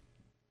honestly,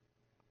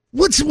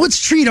 let's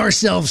treat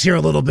ourselves here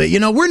a little bit.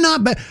 We're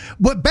not bad.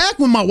 But back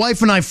when my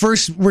wife and I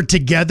first were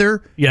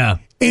together. Yeah.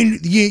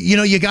 And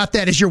you got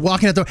that as you're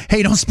walking out the door.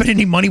 Hey, don't spend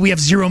any money. We have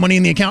zero money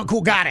in the account.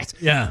 Cool, got it.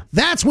 Yeah.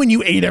 That's when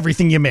you ate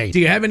everything you made. Do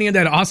you have any of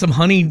that awesome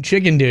honey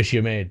chicken dish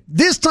you made?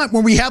 This time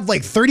when we have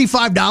like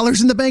 $35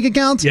 in the bank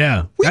account,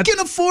 yeah, we can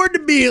afford to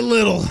be a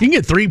little. You can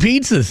get 3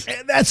 pizzas.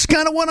 That's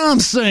kind of what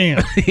I'm saying.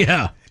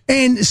 Yeah.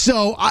 And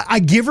so I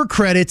give her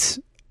credit.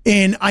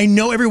 And I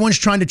know everyone's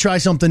trying to try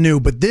something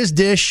new, but this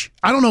dish,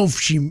 I don't know if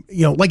she,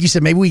 like you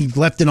said, maybe we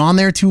left it on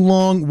there too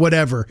long,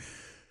 whatever.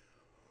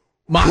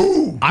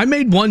 I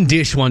made one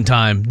dish one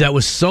time that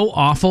was so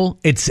awful,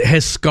 it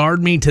has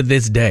scarred me to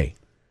this day.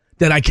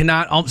 That I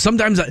cannot,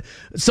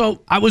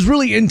 so I was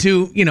really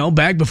into,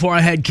 back before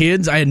I had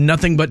kids, I had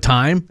nothing but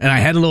time, and I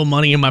had a little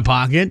money in my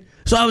pocket.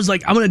 So I was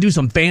like, I'm going to do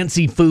some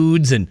fancy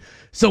foods. And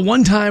so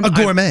one time. A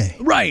gourmet.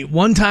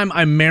 One time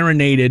I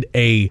marinated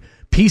a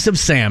piece of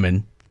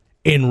salmon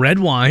in red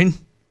wine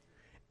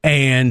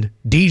and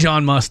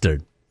Dijon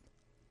mustard.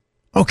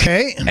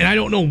 Okay. And I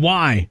don't know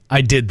why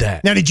I did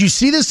that. Now, did you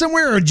see this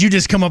somewhere or did you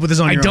just come up with this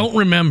on your own? I don't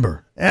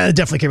remember. It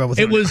definitely came up with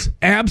it. It was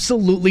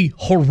absolutely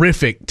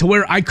horrific to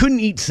where I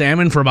couldn't eat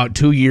salmon for about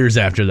 2 years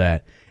after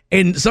that.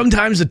 And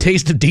sometimes the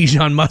taste of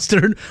Dijon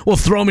mustard will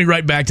throw me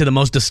right back to the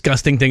most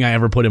disgusting thing I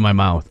ever put in my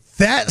mouth.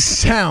 That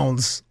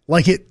sounds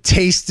like it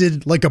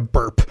tasted like a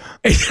burp.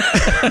 You're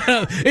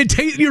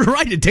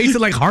right. It tasted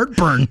like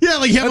heartburn. Yeah,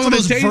 like you have one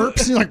of those burps.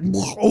 And you're like,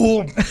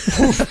 oh.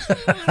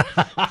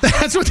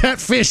 That's what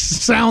that fish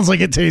sounds like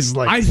it tastes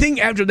like. I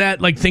think after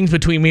that, like things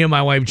between me and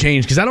my wife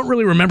changed because I don't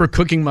really remember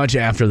cooking much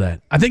after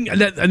that. I think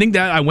that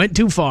I went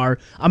too far.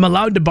 I'm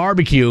allowed to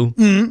barbecue.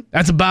 Mm-hmm.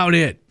 That's about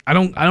it. I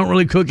don't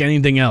really cook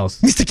anything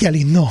else. Mr.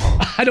 Kelly, no.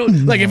 I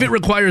don't like if it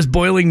requires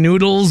boiling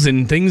noodles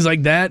and things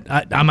like that,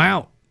 I'm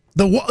out.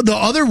 The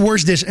other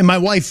worst dish, and my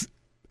wife,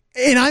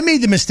 and I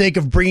made the mistake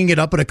of bringing it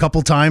up a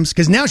couple times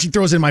because now she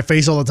throws it in my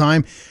face all the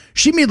time.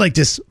 She made like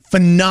this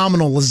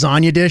phenomenal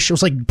lasagna dish. It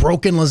was like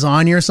broken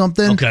lasagna or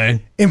something.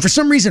 Okay. And for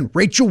some reason,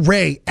 Rachel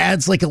Ray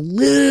adds like a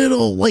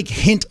little like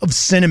hint of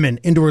cinnamon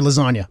into her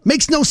lasagna.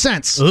 Makes no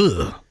sense.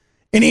 Ugh.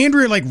 And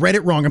Andrea like read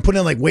it wrong and put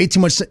in like way too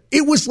much.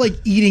 It was like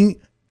eating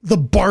the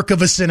bark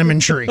of a cinnamon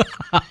tree.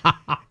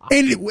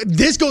 And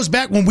this goes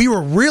back when we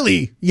were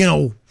really,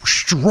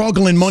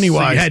 struggling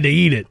money-wise. So you had to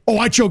eat it. Oh,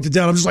 I choked it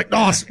down. I'm just like,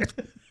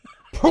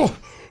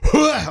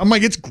 I'm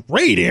like, it's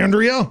great,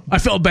 Andrea. I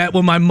felt bad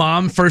when my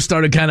mom first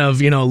started kind of,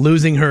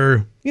 losing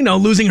her, I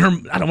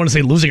don't want to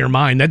say losing her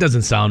mind. That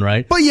doesn't sound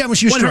right. But yeah, when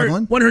she was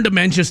struggling. When her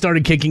dementia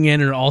started kicking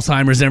in, her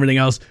Alzheimer's and everything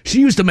else, she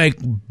used to make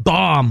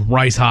bomb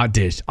rice hot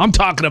dish. I'm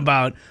talking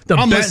about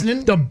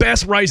the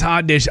best rice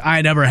hot dish I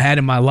had ever had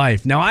in my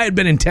life. Now, I had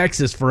been in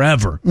Texas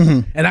forever,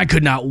 and I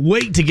could not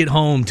wait to get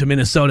home to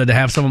Minnesota to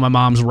have some of my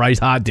mom's rice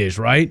hot dish,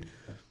 right?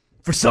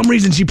 For some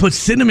reason, she put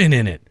cinnamon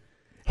in it.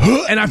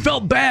 And I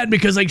felt bad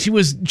because she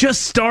was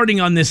just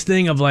starting on this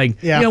thing of we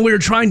were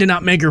trying to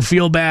not make her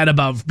feel bad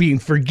about being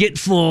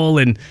forgetful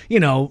and,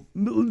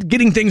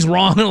 getting things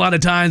wrong a lot of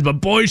times. But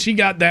boy, she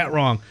got that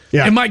wrong.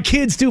 Yeah. And my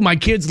kids too. My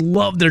kids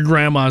love their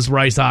grandma's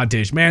rice hot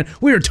dish, man.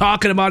 We were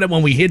talking about it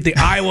when we hit the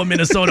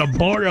Iowa-Minnesota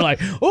border.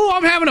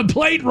 I'm having a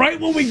plate right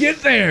when we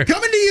get there.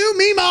 Coming to you,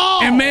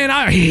 Meemaw. And man,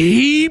 I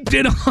heaped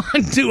it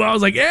on too. I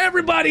was like,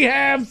 everybody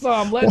have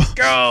some. Let's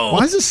go.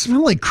 Why does it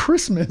smell like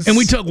Christmas? And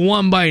we took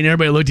one bite and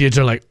everybody looked at each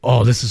other like,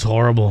 oh, this is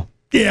horrible.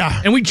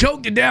 Yeah. And we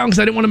choked it down because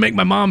I didn't want to make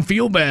my mom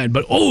feel bad.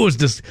 But, it's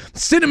this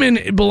cinnamon.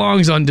 It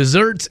belongs on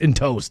desserts and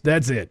toast.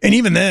 That's it. And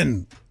even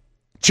then,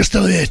 just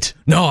a bit.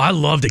 No, I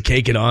love to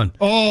cake it on.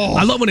 Oh.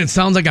 I love when it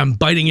sounds like I'm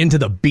biting into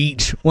the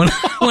beach when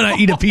I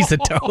eat a piece of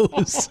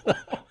toast.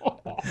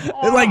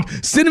 Like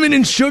cinnamon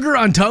and sugar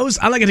on toast.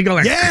 I like it to go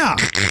like. Yeah.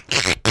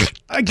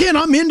 Again,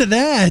 I'm into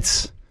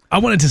that. I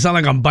want it to sound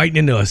like I'm biting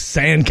into a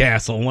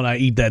sandcastle when I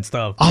eat that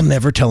stuff. I'll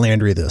never tell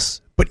Andrea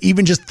this, but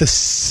even just the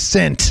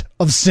scent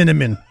of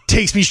cinnamon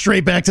takes me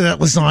straight back to that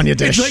lasagna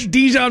dish. It's like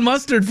Dijon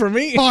mustard for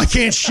me. Oh, I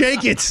can't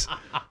shake it.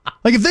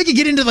 Like if they could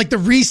get into the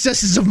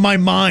recesses of my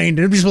mind,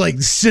 it'd be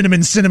like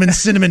cinnamon, cinnamon,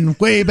 cinnamon,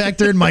 way back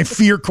there in my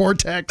fear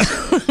cortex.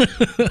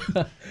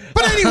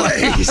 But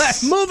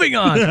anyways, moving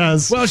on.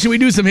 Yes. Well, should we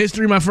do some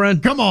history, my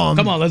friend? Come on,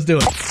 let's do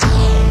it.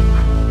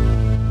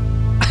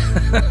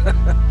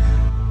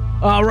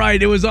 All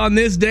right, it was on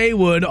this day,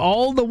 Wood,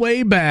 all the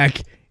way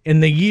back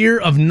in the year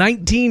of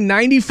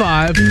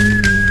 1995.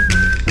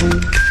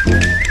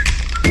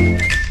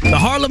 The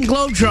Harlem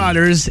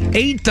Globetrotters'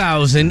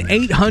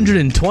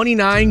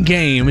 8,829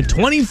 game,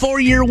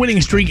 24-year winning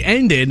streak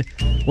ended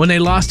when they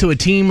lost to a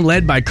team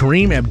led by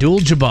Kareem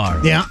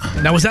Abdul-Jabbar. Yeah.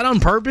 Now, was that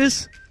on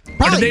purpose?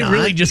 Probably or did they not.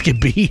 really just get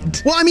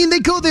beat? Well, I mean, they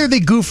go there, they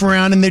goof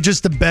around, and they're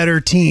just the better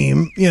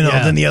team,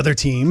 than the other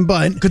team.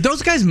 But could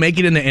those guys make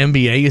it in the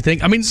NBA, you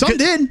think? I mean, some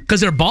did.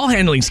 Because their ball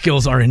handling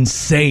skills are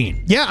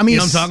insane. Yeah, I mean, you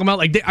know what I'm talking about?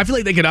 I feel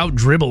like they could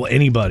out-dribble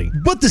anybody.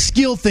 But the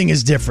skill thing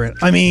is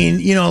different. I mean,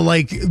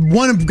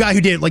 one guy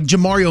who did,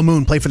 Jamario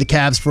Moon played for the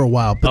Cavs for a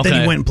while, but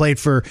then he went and played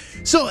for...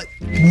 So,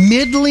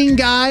 middling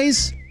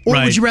guys... Or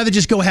would you rather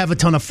just go have a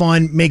ton of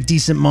fun, make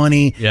decent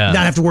money, not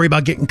have to worry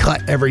about getting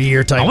cut every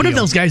year type I wonder deal.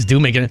 if those guys do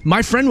make it.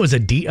 My friend was a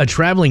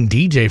traveling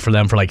DJ for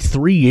them for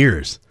 3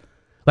 years.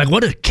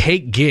 What a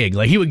cake gig.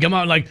 He would come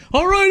out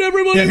all right,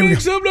 everybody, make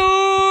some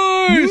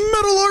noise.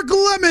 Metal Arc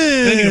Lemon.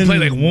 Then he would play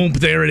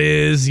Whoomp, there it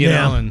is, you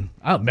know. And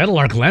Metal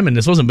Arc Lemon,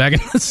 this wasn't back in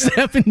the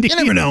 70s. You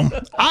never know.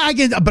 But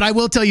I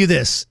will tell you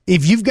this.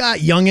 If you've got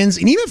youngins,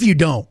 and even if you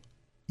don't,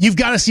 you've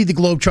got to see the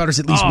Globetrotters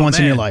at least once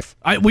in your life.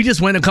 We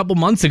just went a couple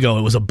months ago.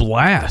 It was a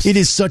blast. It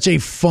is such a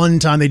fun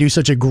time. They do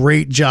such a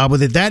great job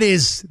with it. That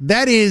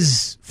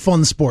is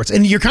fun sports.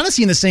 And you're kind of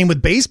seeing the same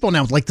with baseball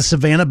now, with the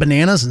Savannah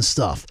Bananas and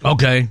stuff.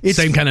 Okay.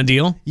 Same kind of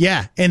deal?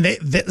 Yeah. And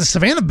the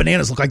Savannah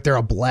Bananas look like they're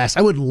a blast.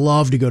 I would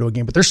love to go to a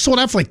game, but they're sold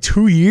out for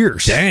 2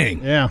 years.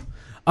 Dang. Yeah.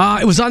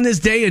 It was on this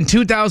day in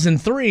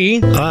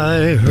 2003.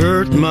 I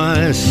hurt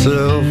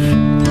myself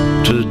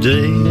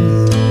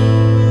today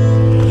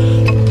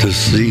to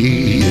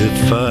see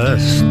if I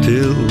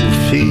still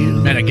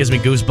feel. Man, it gives me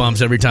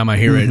goosebumps every time I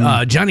hear it.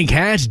 Johnny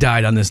Cash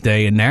died on this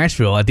day in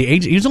Nashville at the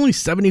age... He was only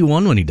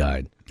 71 when he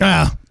died. We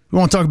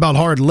want to talk about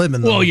hard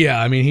living, though. Well,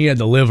 yeah. I mean, he had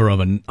the liver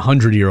of a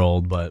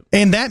 100-year-old, but...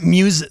 And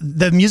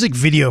the music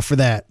video for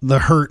that, the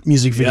Hurt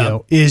music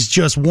video, is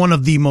just one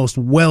of the most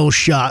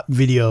well-shot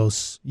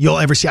videos you'll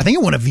ever see. I think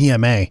it won a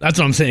VMA. That's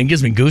what I'm saying. It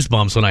gives me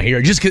goosebumps when I hear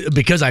it. Just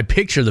because I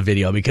picture the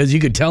video, because you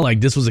could tell,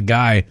 this was a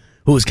guy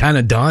who was kind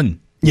of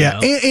done.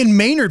 Yeah, and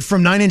Maynard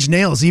from Nine Inch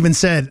Nails even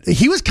said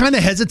he was kind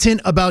of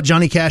hesitant about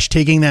Johnny Cash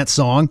taking that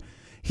song.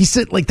 He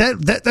said,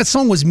 that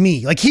song was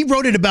me. He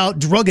wrote it about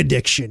drug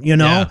addiction,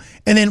 And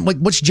then,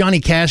 what's Johnny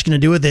Cash going to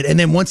do with it? And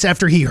then once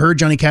after he heard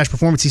Johnny Cash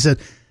performance, he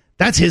said,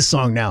 that's his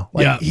song now.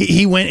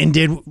 He went and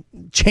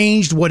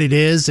changed what it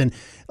is. And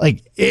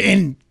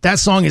that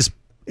song is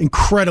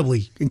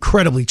incredibly,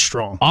 incredibly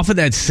strong. Off of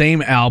that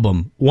same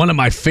album, one of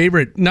my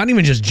favorite, not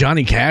even just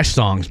Johnny Cash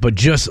songs, but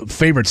just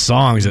favorite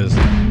songs is...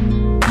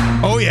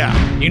 Oh, yeah.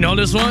 You know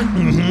this one?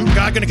 Mm-hmm.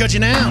 God Gonna Cut You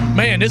Down.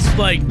 Man, this is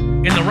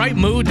in the right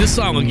mood, this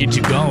song will get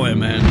you going,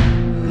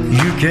 man.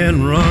 You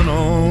can run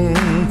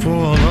on for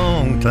a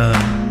long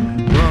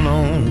time. Run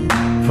on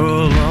for a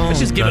long time. Let's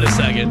just give it a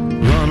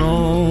second. Run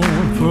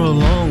on for a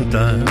long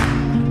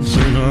time.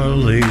 Sooner or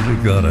later,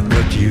 gotta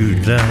cut you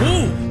down.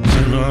 Ooh.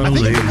 Sooner or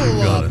later,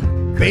 gotta...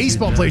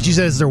 Baseball players use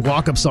that as their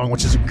walk-up song,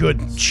 which is a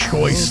good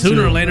choice.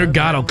 Sooner or later,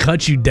 God'll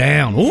cut you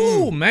down.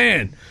 Ooh,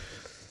 man.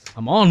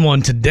 I'm on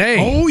one today.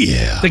 Oh,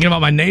 yeah. Thinking about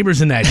my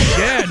neighbors in that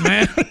shed, man.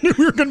 man.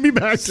 We were going to be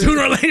back.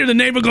 Sooner or later, the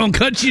neighbor going to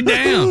cut you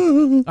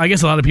down. I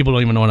guess a lot of people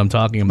don't even know what I'm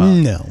talking about.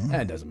 No.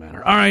 That doesn't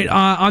matter. All right.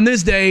 On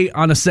this day,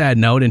 on a sad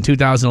note, in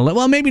 2011,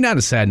 well, maybe not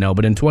a sad note,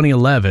 but in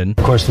 2011.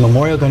 Of course, the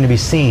memorial going to be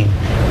seen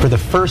for the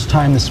first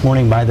time this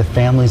morning by the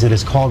families. It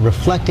is called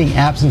Reflecting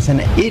Absence,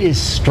 and it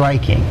is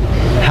striking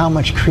how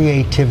much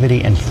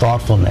creativity and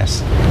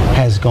thoughtfulness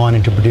has gone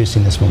into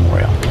producing this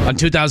memorial. On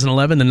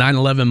 2011, the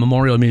 9/11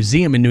 Memorial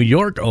Museum in New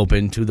York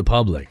opened to the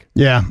public.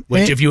 Yeah.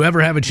 Which, if you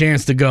ever have a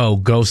chance to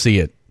go see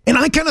it. And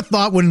I kind of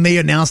thought when they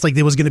announced like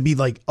there was going to be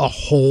like a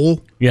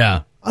hole.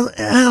 Yeah. I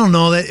don't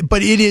know that,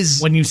 but it is.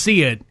 When you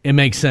see it, it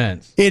makes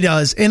sense. It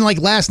does. And like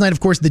last night, of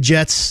course, the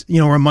Jets,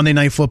 were on Monday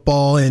Night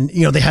Football, and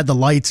they had the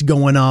lights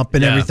going up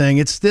and everything.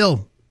 It's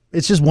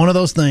just one of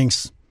those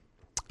things.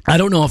 I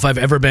don't know if I've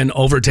ever been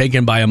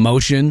overtaken by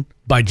emotion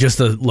by just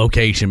the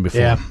location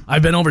before. Yeah.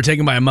 I've been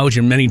overtaken by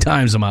emotion many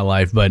times in my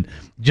life, but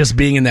just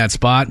being in that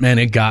spot, man,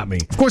 it got me.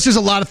 Of course, there's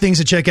a lot of things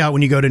to check out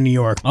when you go to New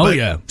York. Oh, but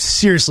yeah.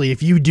 Seriously,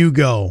 if you do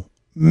go,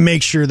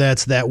 make sure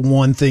that's that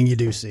one thing you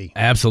do see.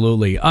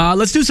 Absolutely.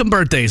 Let's do some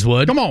birthdays,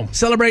 Wood. Come on.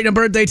 Celebrating a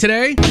birthday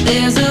today.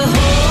 There's a hole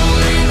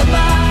in the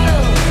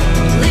bottle,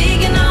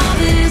 leaking all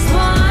this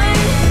wine.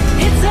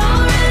 It's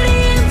already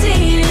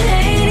empty, it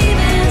ain't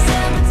even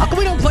 7 How come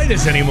we don't play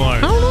this anymore?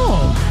 I don't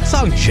know.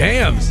 Song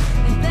jams.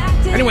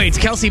 Anyway, it's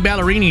Kelsey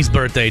Ballerini's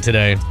birthday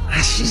today.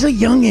 She's a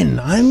youngin'.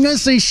 I'm going to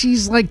say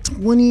she's like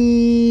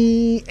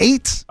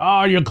 28.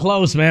 Oh, you're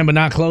close, man, but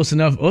not close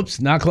enough. Oops,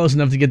 not close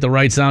enough to get the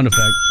right sound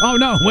effect. Oh,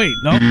 no, wait,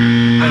 no.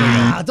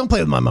 Don't play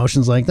with my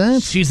emotions like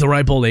that. She's the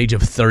ripe old age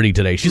of 30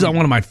 today. She's on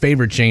one of my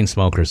favorite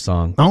Chainsmokers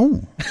songs.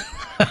 Oh.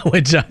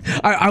 Which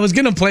I was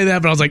going to play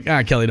that, but I was like,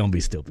 Kelly, don't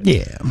be stupid.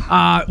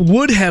 Yeah.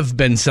 Would have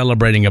been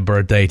celebrating a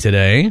birthday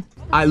today.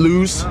 I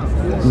lose,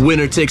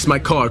 winner takes my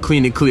car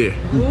clean and clear.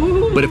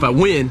 But if I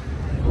win,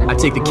 I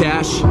take the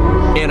cash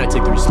and I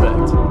take the respect.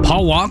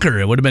 Paul Walker,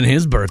 it would have been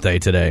his birthday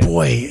today.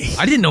 Boy.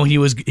 I didn't know he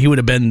would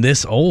have been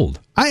this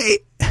old. I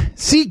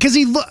see, because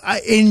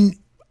and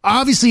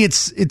obviously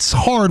it's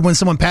hard when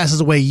someone passes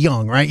away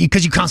young, right?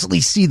 Because you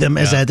constantly see them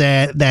as at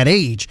that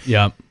age.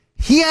 Yeah.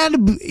 He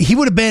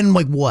would have been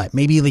like what?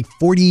 Maybe like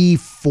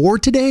 44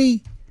 today?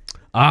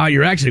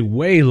 You're actually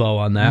way low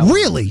on that.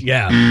 Really?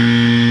 Yeah.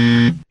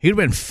 He'd have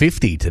been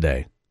 50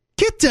 today.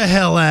 Get the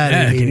hell out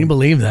of here. Can you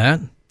believe that?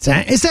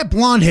 It's that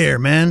blonde hair,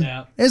 man.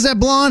 Yeah. It's that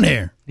blonde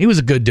hair. He was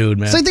a good dude,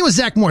 man. Same thing with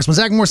Zach Morris. When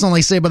Zach Morris on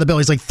like Saved by the Bell,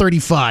 he's like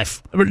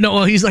 35. No,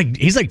 well, he's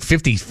like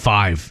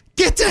 55.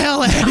 Get the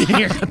hell out of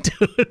here,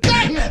 dude.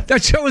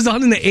 That show was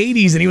on in the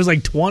 80s, and he was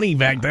like 20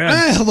 back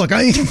then. Look,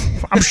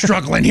 I'm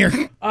struggling here.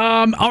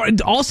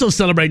 Also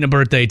celebrating a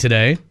birthday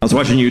today. I was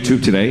watching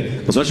YouTube today.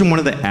 I was watching one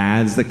of the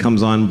ads that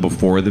comes on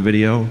before the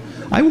video.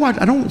 I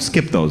don't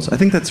skip those. I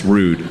think that's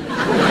rude.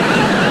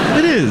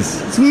 It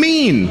is. It's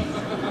mean.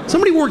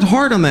 Somebody worked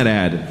hard on that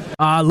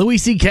ad. Louis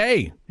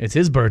C.K. It's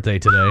his birthday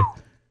today.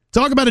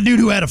 Talk about a dude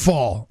who had a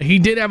fall. He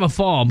did have a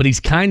fall, but he's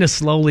kind of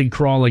slowly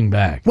crawling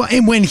back. Well,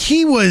 and when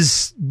he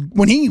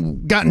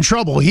got in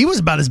trouble, he was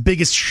about as big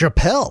as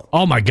Chappelle.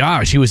 Oh my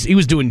gosh, he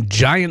was doing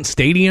giant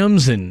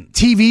stadiums and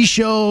TV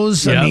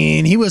shows. Yep. I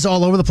mean, he was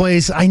all over the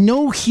place. I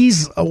know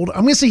he's old.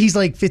 I'm going to say he's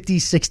like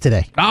 56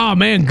 today. Oh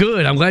man,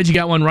 good. I'm glad you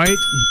got one right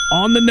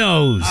on the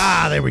nose.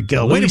 There we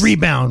go. Way to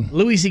rebound.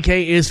 Louis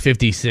C.K. is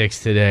 56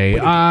 today.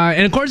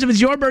 And of course, if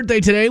it's your birthday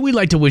today, we'd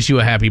like to wish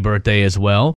you a happy birthday as well.